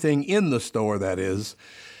 Anything in the store, that is.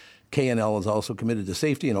 K&L is also committed to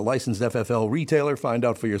safety and a licensed FFL retailer. Find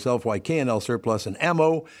out for yourself why K&L Surplus and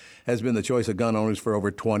Ammo has been the choice of gun owners for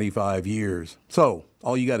over 25 years. So,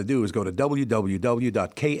 all you got to do is go to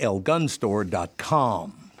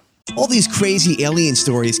www.klgunstore.com. All these crazy alien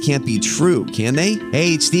stories can't be true, can they?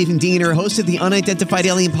 Hey, it's Stephen Diener, host of the Unidentified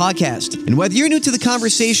Alien Podcast. And whether you're new to the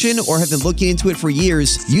conversation or have been looking into it for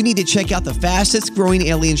years, you need to check out the fastest growing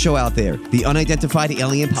alien show out there, the Unidentified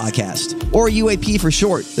Alien Podcast, or UAP for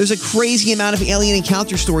short. There's a crazy amount of alien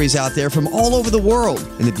encounter stories out there from all over the world.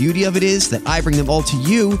 And the beauty of it is that I bring them all to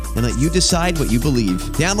you and let you decide what you believe.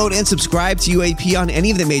 Download and subscribe to UAP on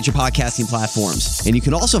any of the major podcasting platforms. And you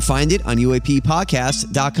can also find it on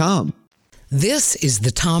UAPpodcast.com. This is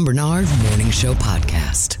the Tom Barnard Morning Show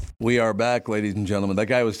podcast. We are back, ladies and gentlemen. That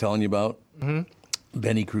guy I was telling you about,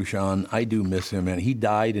 Benny Cruchon, I do miss him, man. He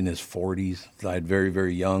died in his 40s, died very,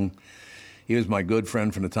 very young. He was my good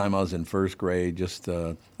friend from the time I was in first grade.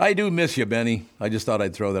 I do miss you, Benny. I just thought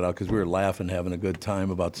I'd throw that out because we were laughing, having a good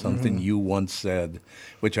time about something you once said,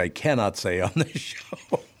 which I cannot say on this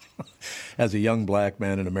show. As a young black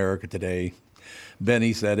man in America today,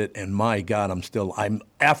 Benny said it, and my God, I'm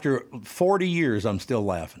after 40 years, I'm still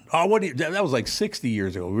laughing. Oh, that was like 60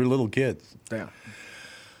 years ago. We were little kids. Damn.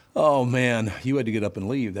 Oh, man, you had to get up and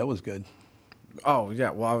leave. That was good. Oh,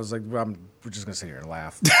 yeah. Well, I was like, we're just going to sit here and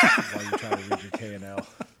laugh while you try to read your K&L.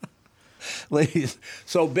 Ladies,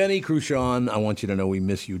 so Benny Cruchon, I want you to know we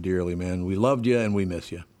miss you dearly, man. We loved you, and we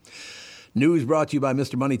miss you. News brought to you by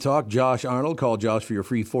Mr. Money Talk, Josh Arnold. Call Josh for your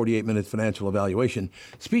free 48-minute financial evaluation.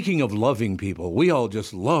 Speaking of loving people, we all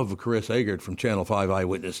just love Chris Agert from Channel 5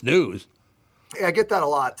 Eyewitness News. Hey, I get that a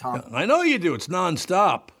lot, Tom. I know you do. It's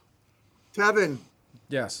nonstop. Tevin.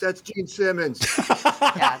 Yes. That's Gene Simmons.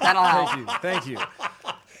 Yeah, that'll help. Thank you.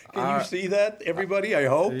 Can you see that, everybody? I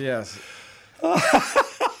hope. Yes.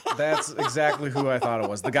 That's exactly who I thought it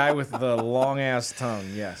was. The guy with the long-ass tongue,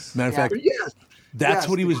 yes. Matter of fact, yes. That's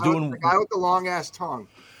what he was doing. The guy with the long-ass tongue.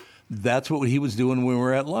 That's what he was doing when we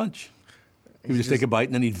were at lunch. He would just take a bite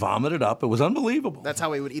and then he'd vomit it up. It was unbelievable. That's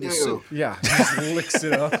how he would eat his soup. Yeah, he just licks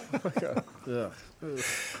it up.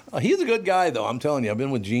 He's a good guy, though. I'm telling you, I've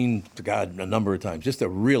been with Gene, God, a number of times. Just a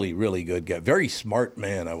really, really good guy. Very smart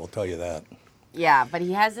man, I will tell you that. Yeah, but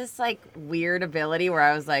he has this like weird ability where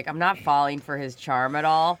I was like, I'm not falling for his charm at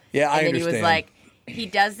all. Yeah, I understand. And then he was like, he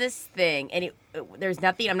does this thing, and there's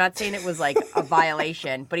nothing. I'm not saying it was like a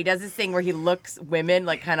violation, but he does this thing where he looks women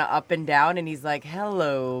like kind of up and down, and he's like,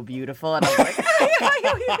 "Hello, beautiful," and I'm like,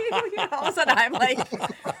 all of a sudden I'm like,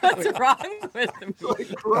 "What's wrong with me?"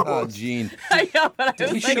 Oh, Gene. I know, but I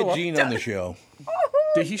was We should like, get Gene on the show.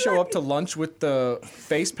 Did he show up to lunch with the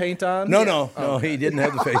face paint on? No, he didn't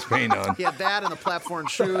have the face paint on. He had that and the platform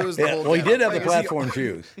shoes. Yeah, well, he did have the platform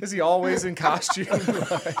shoes. Is he always in costume?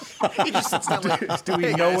 He just sits down like, Do we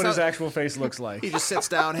 "Hey, know guys, what his how-" actual face looks like? He just sits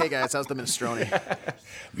down. Hey guys, how's the minestrone?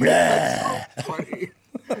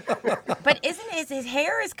 But his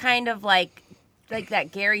hair is kind of like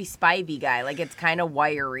that Gary Spivey guy? Like it's kind of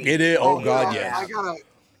wiry. It is. Oh God, yeah. yes.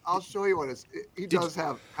 I'll show you what he does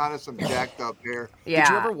have kind of some jacked up hair. Yeah.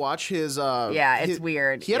 Did you ever watch his? It's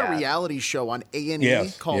weird. He had a reality show on A&E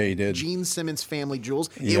Yes. called Yeah, he did. Gene Simmons Family Jewels.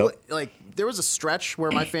 Yep. There was a stretch where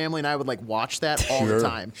my family and I would like watch that all the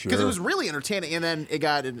time because it was really entertaining. And then it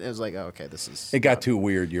was like, oh, okay, this is. It got too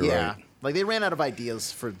weird. You're yeah. right. Like they ran out of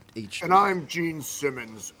ideas for each. And I'm Gene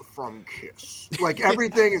Simmons from Kiss. Like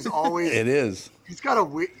everything is always. It is. He's got a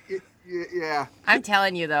weird. Yeah. I'm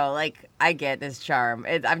telling you though, like I get this charm.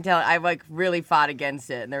 I like really fought against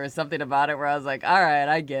it, and there was something about it where I was like, all right,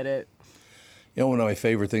 I get it. You know, one of my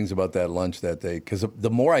favorite things about that lunch that day, because the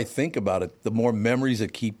more I think about it, the more memories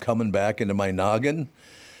that keep coming back into my noggin.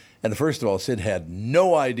 And first of all, Sid had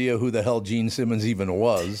no idea who the hell Gene Simmons even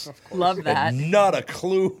was. Love that. Not a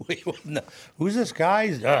clue. Who's this guy?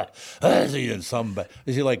 Is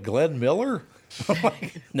he like Glenn Miller? I'm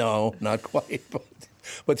like, no, not quite.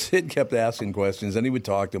 But Sid kept asking questions, and he would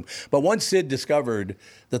talk to him. But once Sid discovered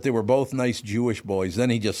that they were both nice Jewish boys, then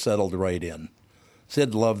he just settled right in.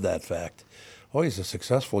 Sid loved that fact. Oh, he's a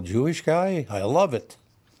successful Jewish guy? I love it.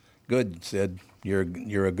 Good, Sid. You're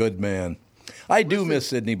a good man. I do miss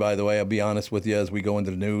Sidney, by the way. I'll be honest with you as we go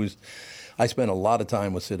into the news. I spent a lot of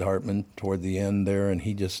time with Sid Hartman toward the end there, and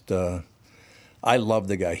he just... I love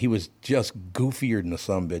the guy. He was just goofier than a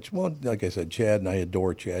sumbitch. Well, like I said, Chad, and I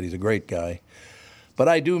adore Chad. He's a great guy. But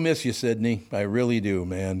I do miss you, Sidney. I really do,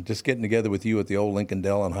 man. Just getting together with you at the old Lincoln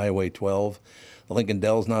Dell on Highway 12. The Lincoln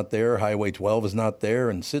Dell's not there, Highway 12 is not there,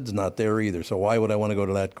 and Sid's not there either. So why would I want to go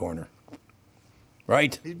to that corner?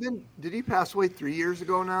 Right? Did he pass away 3 years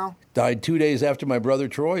ago now? Died 2 days after my brother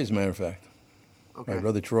Troy, as a matter of fact. Okay. My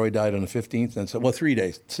brother Troy died on the 15th, and 3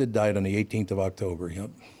 days. Sid died on the 18th of October. Yep.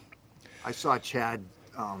 I saw Chad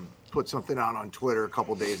put something out on Twitter a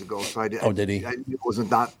couple days ago. So did he? It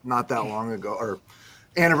wasn't not that long ago, or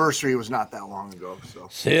anniversary was not that long ago. So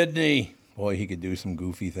Sidney, boy, he could do some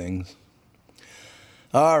goofy things.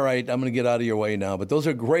 All right, I'm going to get out of your way now, but those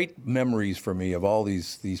are great memories for me of all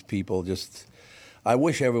these people. Just, I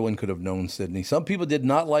wish everyone could have known Sidney. Some people did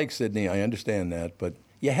not like Sidney. I understand that, but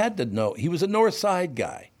you had to know he was a North Side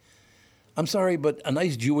guy. I'm sorry, but a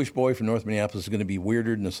nice Jewish boy from North Minneapolis is going to be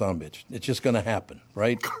weirder than a sumbitch. It's just going to happen,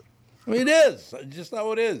 right? I mean, it is. It's just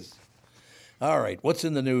how it is. All right, what's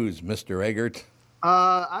in the news, Mr. Eggert?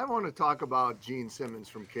 I want to talk about Gene Simmons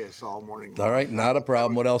from Kiss all morning. All right, not a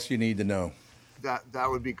problem. What else you need to know? That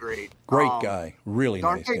would be great. Great guy, really nice guy.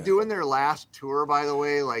 Aren't they doing their last tour, by the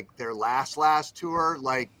way? Like their last tour,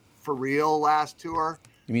 like for real last tour?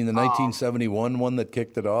 You mean the 1971 one that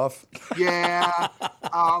kicked it off? Yeah,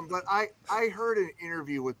 but I heard an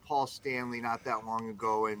interview with Paul Stanley not that long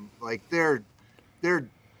ago, and like they're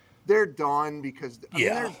done because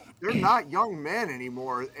they're not young men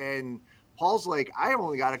anymore. And Paul's like, I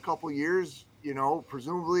only got a couple years,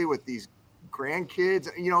 presumably with these grandkids.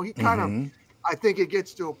 He kind of, I think it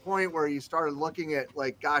gets to a point where you started looking at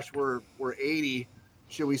like, gosh, we're 80,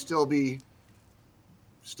 should we still be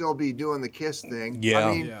doing the Kiss thing? Yeah.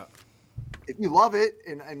 I mean, if you love it,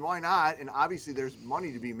 and why not? And obviously there's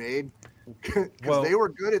money to be made because they were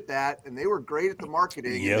good at that and they were great at the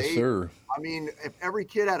marketing. Yes, sir. I mean, if every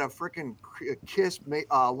kid had a freaking Kiss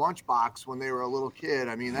lunchbox when they were a little kid,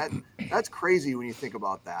 I mean, that's crazy when you think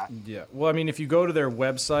about that. Yeah. Well, I mean, if you go to their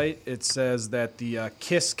website, it says that the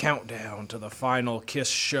Kiss countdown to the final Kiss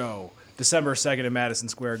show, December 2nd in Madison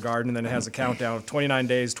Square Garden, and then it has a countdown of 29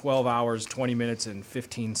 days, 12 hours, 20 minutes, and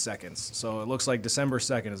 15 seconds. So it looks like December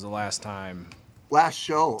 2nd is the last time. Last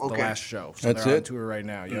show, okay. The last show. So That's they're it? on tour right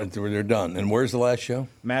now. Yep. They're done. And where's the last show?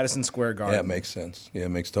 Madison Square Garden. Yeah, it makes sense. Yeah, it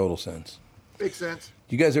makes total sense. Makes sense.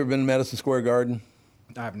 You guys ever been to Madison Square Garden?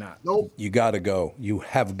 I have not. Nope. You got to go. You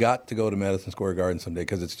have got to go to Madison Square Garden someday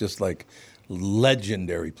because it's just like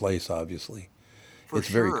legendary place, obviously. It's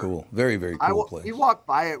very cool. Very, very cool place. We walked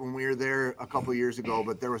by it when we were there a couple of years ago,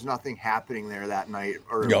 but there was nothing happening there that night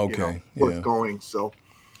or worth going. So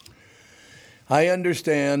I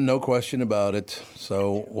understand, no question about it.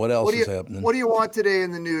 So what else is happening? What do you want today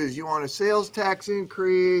in the news? You want a sales tax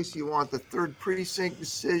increase? You want the third precinct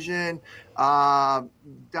decision?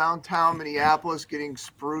 Downtown Minneapolis getting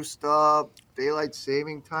spruced up? Daylight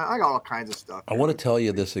saving time? I got all kinds of stuff. I want to tell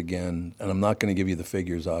you this again, and I'm not going to give you the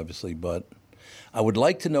figures, obviously, but I would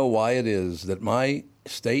like to know why it is that my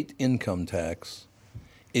state income tax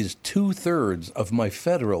is 2/3 of my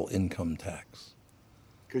federal income tax.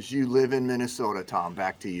 Because you live in Minnesota, Tom.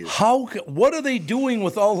 Back to you. What are they doing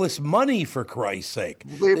with all this money, for Christ's sake?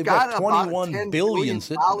 They've got $21 about $10 billion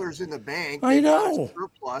in the bank. I know.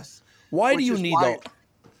 Surplus. Why do you need all?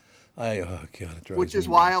 Which is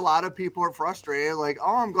why a lot of people are frustrated. Like,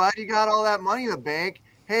 oh, I'm glad you got all that money in the bank.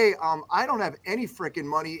 Hey, I don't have any freaking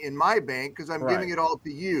money in my bank because I'm giving it all to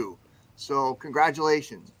you. So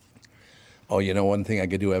congratulations. Oh, one thing I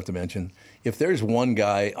do have to mention. If there's one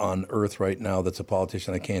guy on earth right now that's a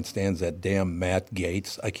politician I can't stand, is that damn Matt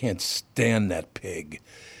Gaetz. I can't stand that pig.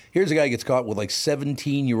 Here's a guy who gets caught with like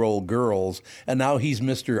 17-year-old girls, and now he's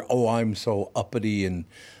Mr. Oh, I'm so uppity and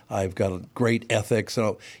I've got great ethics.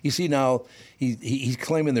 So you see now he's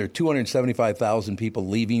claiming there are 275,000 people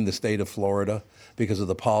leaving the state of Florida because of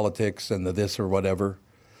the politics and the this or whatever.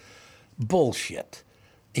 Bullshit.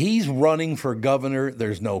 He's running for governor.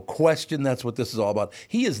 There's no question that's what this is all about.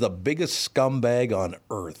 He is the biggest scumbag on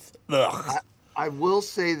earth. Ugh. I will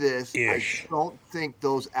say this. Ish. I don't think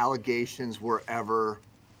those allegations were ever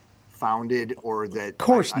founded or that. Of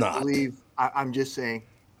course I not. I'm just saying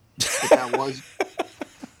that was,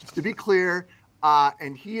 just to be clear,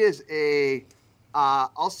 and he is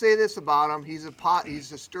I'll say this about him. He's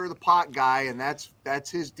a stir the pot guy, and that's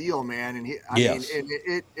his deal, man.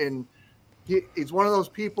 And he's one of those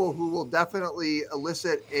people who will definitely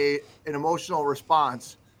elicit an emotional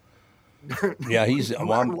response. Yeah, he's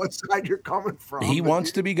on what side you're coming from. He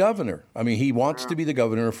wants to be governor. I mean, he wants to be the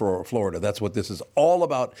governor for Florida. That's what this is all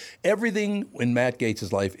about. Everything in Matt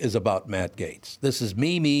Gaetz' life is about Matt Gaetz. This is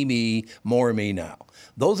me, more me now.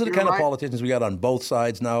 Those are the kind of politicians we got on both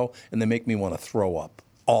sides now, and they make me want to throw up.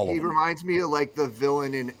 He reminds me of like the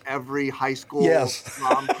villain in every high school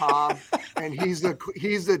rom-com, and he's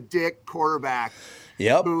the dick quarterback.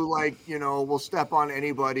 Yep. Who will step on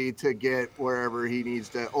anybody to get wherever he needs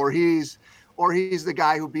to, or he's the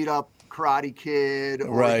guy who beat up Karate Kid,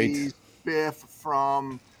 or he's Biff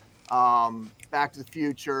from Back to the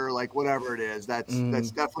Future, like whatever it is. That's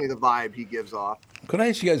definitely the vibe he gives off. Could I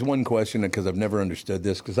ask you guys one question, because I've never understood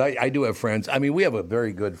this? Because I do have friends. I mean, we have a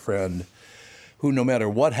very good friend who, no matter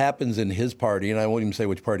what happens in his party, and I won't even say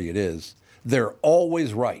which party it is, they're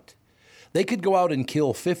always right. They could go out and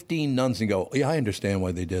kill 15 nuns and go, yeah, I understand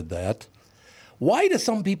why they did that. Why do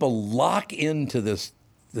some people lock into this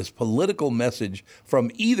political message from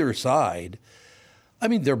either side? I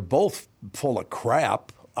mean, they're both full of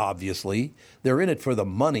crap, obviously. They're in it for the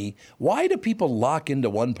money. Why do people lock into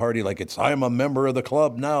one party like I'm a member of the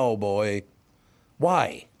club now, boy?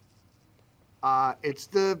 Why? It's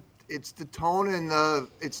the tone and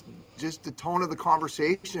it's just the tone of the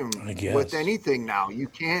conversation with anything now.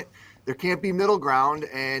 There can't be middle ground,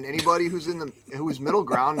 and anybody who's middle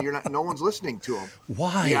ground, no one's listening to them.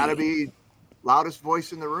 Why? You got to be loudest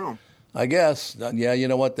voice in the room. I guess. Yeah, you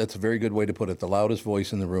know what? That's a very good way to put it. The loudest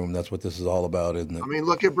voice in the room. That's what this is all about, isn't it? I mean,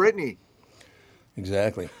 look at Brittany.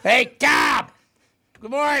 Exactly. Hey, Tom!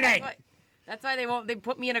 Good morning! That's why they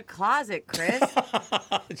put me in a closet, Chris.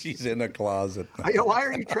 She's in a closet. Why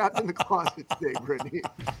are you trapped in the closet today, Brittany?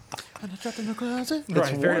 I'm trapped in the closet.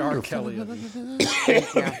 Right, very R. Kelly.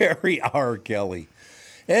 Very R. Kelly.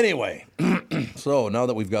 Anyway, so now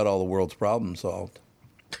that we've got all the world's problems solved.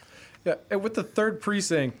 Yeah, and with the third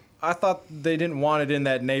precinct, I thought they didn't want it in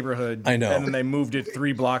that neighborhood. I know. And then they moved it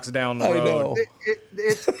 3 blocks down the road. I know.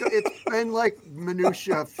 It's been like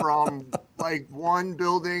minutia from like one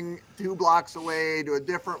building 2 blocks away to a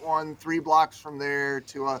different one 3 blocks from there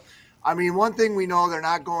to a. I mean, one thing we know, they're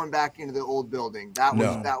not going back into the old building. That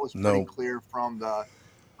was pretty clear from the.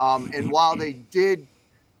 And while they did,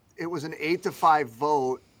 it was an 8-5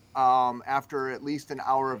 vote after at least an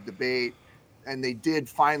hour of debate. And they did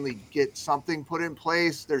finally get something put in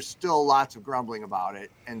place. There's still lots of grumbling about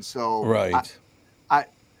it. And so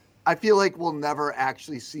I feel like we'll never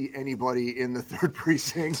actually see anybody in the third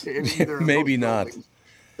precinct. In either of Maybe those not.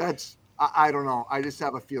 Buildings. I don't know. I just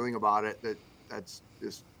have a feeling about it that's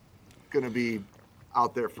just going to be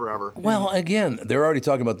out there forever. Well, again, they're already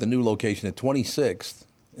talking about the new location at 26th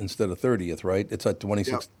instead of 30th, right? It's at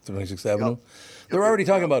 26th Avenue. Yep. They're already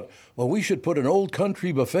talking about, well, we should put an old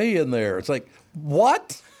country buffet in there. It's like,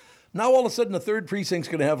 what? Now all of a sudden the third precinct's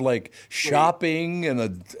going to have like shopping and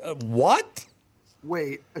a what?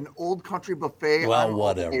 Wait, an old country buffet? Well,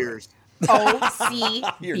 whatever.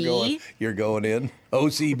 OCB. You're going in.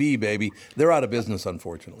 OCB, baby. They're out of business,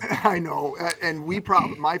 unfortunately. I know, and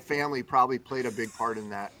my family probably played a big part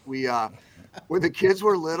in that. We, when the kids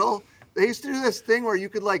were little, they used to do this thing where you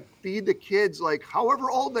could like feed the kids like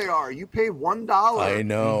however old they are. You pay $1. I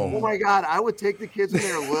know. Oh my God, I would take the kids when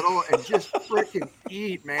they were little and just freaking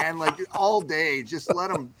eat, man, like all day. Just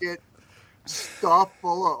let them get stuffed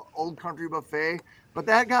full of old country buffet. But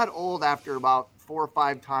that got old after about 4 or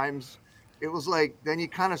 5 times. It was like then you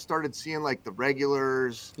kind of started seeing like the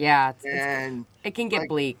regulars. Yeah, and it can get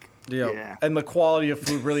bleak. Yeah, and the quality of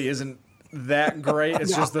food really isn't that great.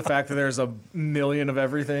 It's just the fact that there's a million of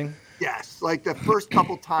everything. Yes, like the first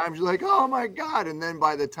couple times you're like, oh my God, and then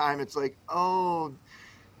by the time it's like, oh,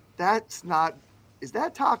 that's not. Is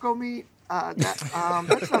that taco meat? That's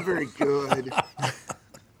not very good.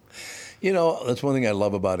 You know, that's one thing I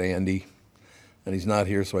love about Andy, and he's not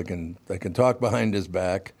here, so I can talk behind his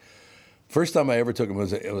back. First time I ever took him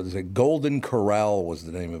was a Golden Corral was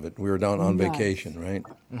the name of it. We were down on vacation, right?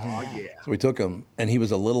 Oh yeah. So we took him, and he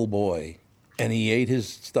was a little boy, and he ate his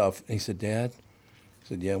stuff, and he said, "Dad," I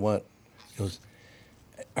said, "Yeah, what?" He goes,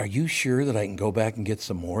 "Are you sure that I can go back and get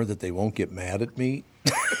some more, that they won't get mad at me?"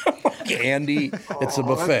 Andy, it's a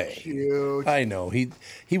buffet. That's cute. I know. He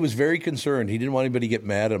was very concerned. He didn't want anybody to get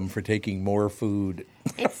mad at him for taking more food.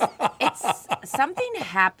 It's something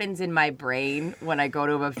happens in my brain when I go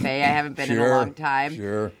to a buffet. I haven't been in a long time.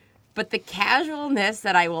 Sure. But the casualness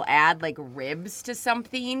that I will add like ribs to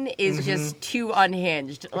something is just too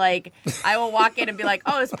unhinged. Like I will walk in and be like,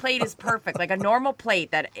 "Oh, this plate is perfect." Like a normal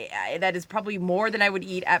plate that is probably more than I would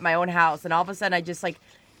eat at my own house, and all of a sudden I just like,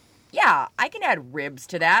 yeah, I can add ribs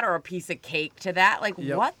to that or a piece of cake to that. Like,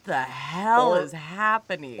 what the hell is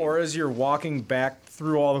happening? Or as you're walking back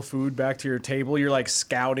through all the food back to your table, you're like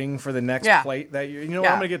scouting for the next plate that I'm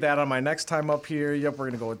going to get that on my next time up here. Yep, we're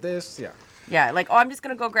going to go with this. Yeah. Yeah, like, I'm just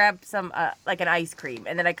going to go grab some, like an ice cream.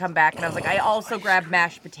 And then I come back and I was like, I also grabbed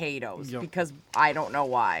mashed potatoes because I don't know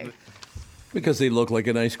why. Because they look like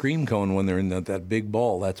an ice cream cone when they're in that big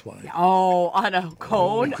ball. That's why. Oh, on a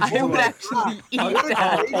cone? I would actually eat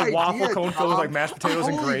that. A waffle cone filled with like mashed potatoes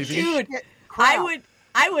and gravy. Dude, I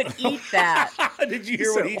would eat that. Did you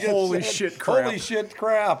hear what he just said? Holy shit crap. Holy shit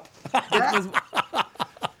crap.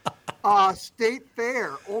 State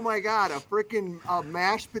Fair. Oh my God, a freaking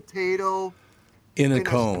mashed potato in a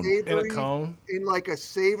cone. In like a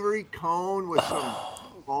savory cone with some.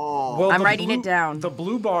 Oh. Well, I'm writing it down. The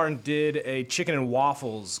Blue Barn did a chicken and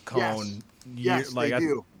waffles cone. Yes, they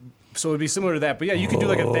do. So it would be similar to that. But yeah, you could do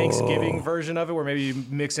like a Thanksgiving version of it where maybe you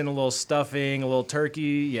mix in a little stuffing, a little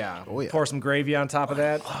turkey. Yeah. Oh, yeah. Pour some gravy on top of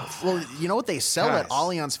that. Well, you know what they sell at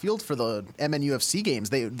Allianz Field for the MNUFC games?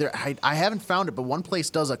 I haven't found it, but one place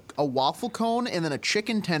does a waffle cone and then a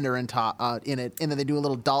chicken tender in it, and then they do a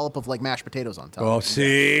little dollop of like mashed potatoes on top. Oh,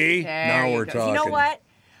 see? Now we're talking. You know what?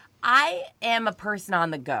 I am a person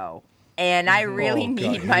on the go, and I really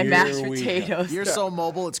need my mashed potatoes. You're so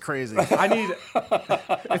mobile, it's crazy.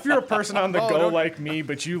 If you're a person on the go like me,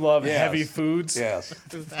 but you love heavy foods,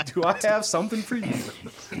 do I have something for you?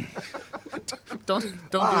 Don't do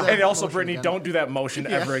that. And also, Brittany, don't do that motion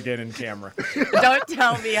ever again in camera. Don't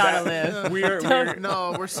tell me how to live.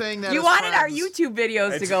 We're saying that. You wanted our YouTube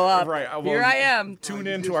videos to go up. Right. Well, here I am. Tune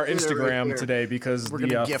in to our Instagram today because we're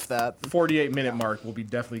going to gift that 48-minute mark will be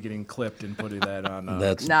definitely getting clipped and putting that on.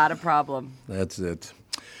 That's not a problem. That's it.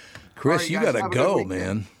 Chris, you got to go,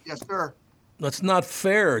 man. Yes, sir. That's not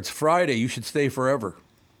fair. It's Friday. You should stay forever.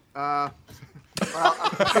 Well,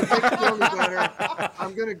 to make it feel better,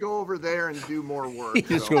 I'm going to go over there and do more work. He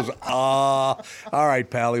just goes, all right,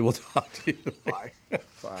 Pally, we'll talk to you. Bye.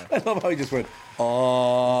 I love how he just went,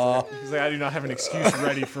 He's like, I do not have an excuse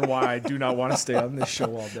ready for why I do not want to stay on this show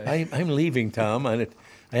all day. I'm leaving, Tom. I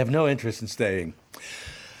have no interest in staying.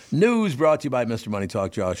 News brought to you by Mr. Money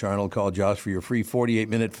Talk, Josh Arnold. Call Josh for your free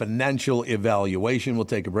 48-minute financial evaluation. We'll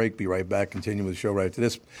take a break, be right back, continue with the show right after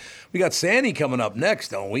this. We got Sandy coming up next,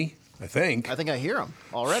 don't we? I think I hear him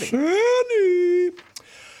already. Sandy!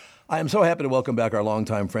 I am so happy to welcome back our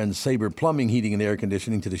longtime friend, Sabre Plumbing, Heating, and Air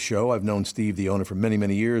Conditioning, to the show. I've known Steve, the owner, for many,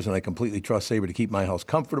 many years, and I completely trust Sabre to keep my house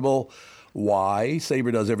comfortable. Why? Sabre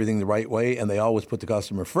does everything the right way, and they always put the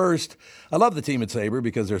customer first. I love the team at Sabre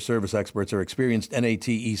because their service experts are experienced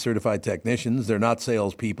NATE certified technicians. They're not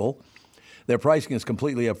salespeople. Their pricing is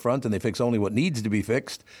completely upfront, and they fix only what needs to be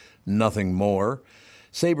fixed, nothing more.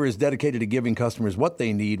 Sabre is dedicated to giving customers what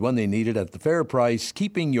they need when they need it at the fair price,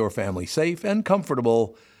 keeping your family safe and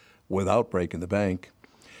comfortable without breaking the bank.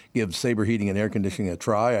 Give Sabre Heating and Air Conditioning a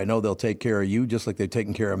try. I know they'll take care of you just like they've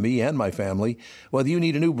taken care of me and my family. Whether you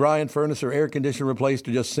need a new Bryant furnace or air conditioner replaced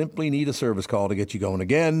or just simply need a service call to get you going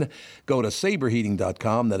again, go to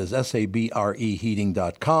saberheating.com. That is SABRE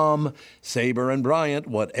heating.com. Sabre and Bryant,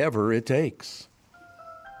 whatever it takes.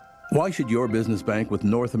 Why should your business bank with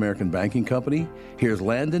North American Banking Company? Here's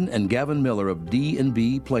Landon and Gavin Miller of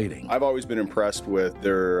D&B Plating. I've always been impressed with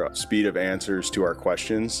their speed of answers to our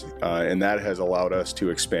questions, and that has allowed us to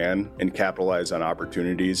expand and capitalize on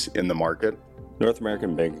opportunities in the market. North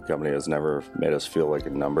American Banking Company has never made us feel like a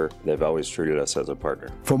number. They've always treated us as a partner.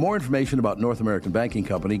 For more information about North American Banking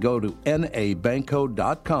Company, go to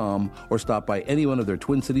nabankco.com or stop by any one of their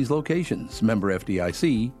Twin Cities locations. Member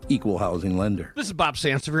FDIC, Equal Housing Lender. This is Bob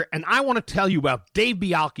Sansevier, and I want to tell you about Dave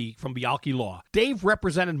Bialke from Bialke Law. Dave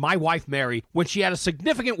represented my wife, Mary, when she had a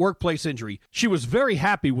significant workplace injury. She was very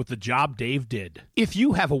happy with the job Dave did. If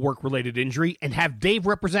you have a work-related injury and have Dave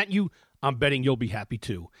represent you, I'm betting you'll be happy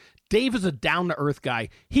too. Dave is a down-to-earth guy.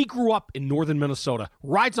 He grew up in northern Minnesota,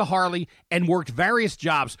 rides a Harley, and worked various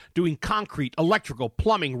jobs doing concrete, electrical,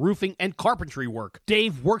 plumbing, roofing, and carpentry work.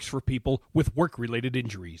 Dave works for people with work-related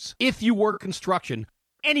injuries. If you work construction,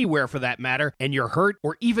 anywhere for that matter, and you're hurt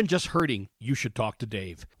or even just hurting, you should talk to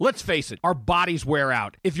Dave. Let's face it, our bodies wear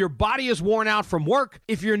out. If your body is worn out from work,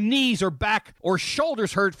 if your knees or back or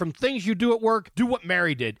shoulders hurt from things you do at work, do what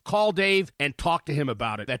Mary did. Call Dave and talk to him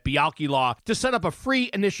about it at Bialke Law to set up a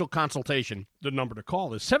free initial consultation. The number to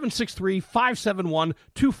call is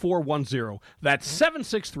 763-571-2410. That's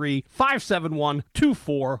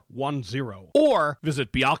 763-571-2410. Or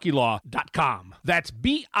visit bialkelaw.com. That's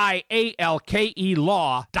BIALKE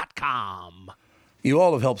law.com. You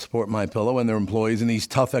all have helped support MyPillow and their employees in these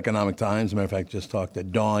tough economic times. As a matter of fact, just talked to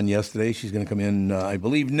Dawn yesterday. She's going to come in, I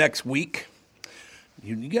believe, next week.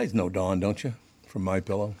 You guys know Dawn, don't you, from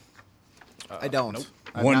MyPillow? I don't. Nope.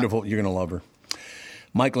 Wonderful. You're going to love her.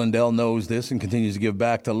 Mike Lindell knows this and continues to give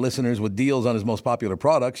back to listeners with deals on his most popular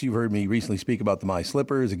products. You've heard me recently speak about the My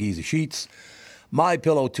Slippers, the Giza Sheets,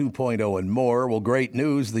 MyPillow 2.0, and more. Well, great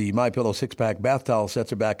news. The MyPillow 6-pack bath towel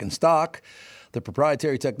sets are back in stock. The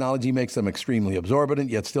proprietary technology makes them extremely absorbent,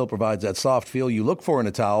 yet still provides that soft feel you look for in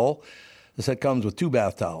a towel. The set comes with 2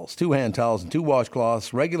 bath towels, 2 hand towels, and 2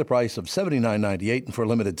 washcloths. Regular price of $79.98, and for a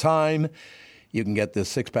limited time, you can get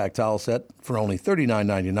this 6-pack towel set for only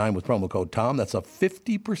 $39.99 with promo code TOM. That's a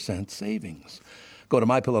 50% savings. Go to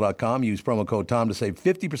MyPillow.com, use promo code TOM to save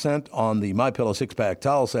 50% on the MyPillow 6-pack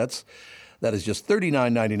towel sets. That is just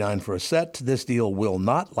 $39.99 for a set. This deal will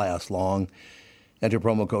not last long. Enter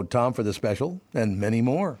promo code TOM for the special and many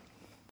more.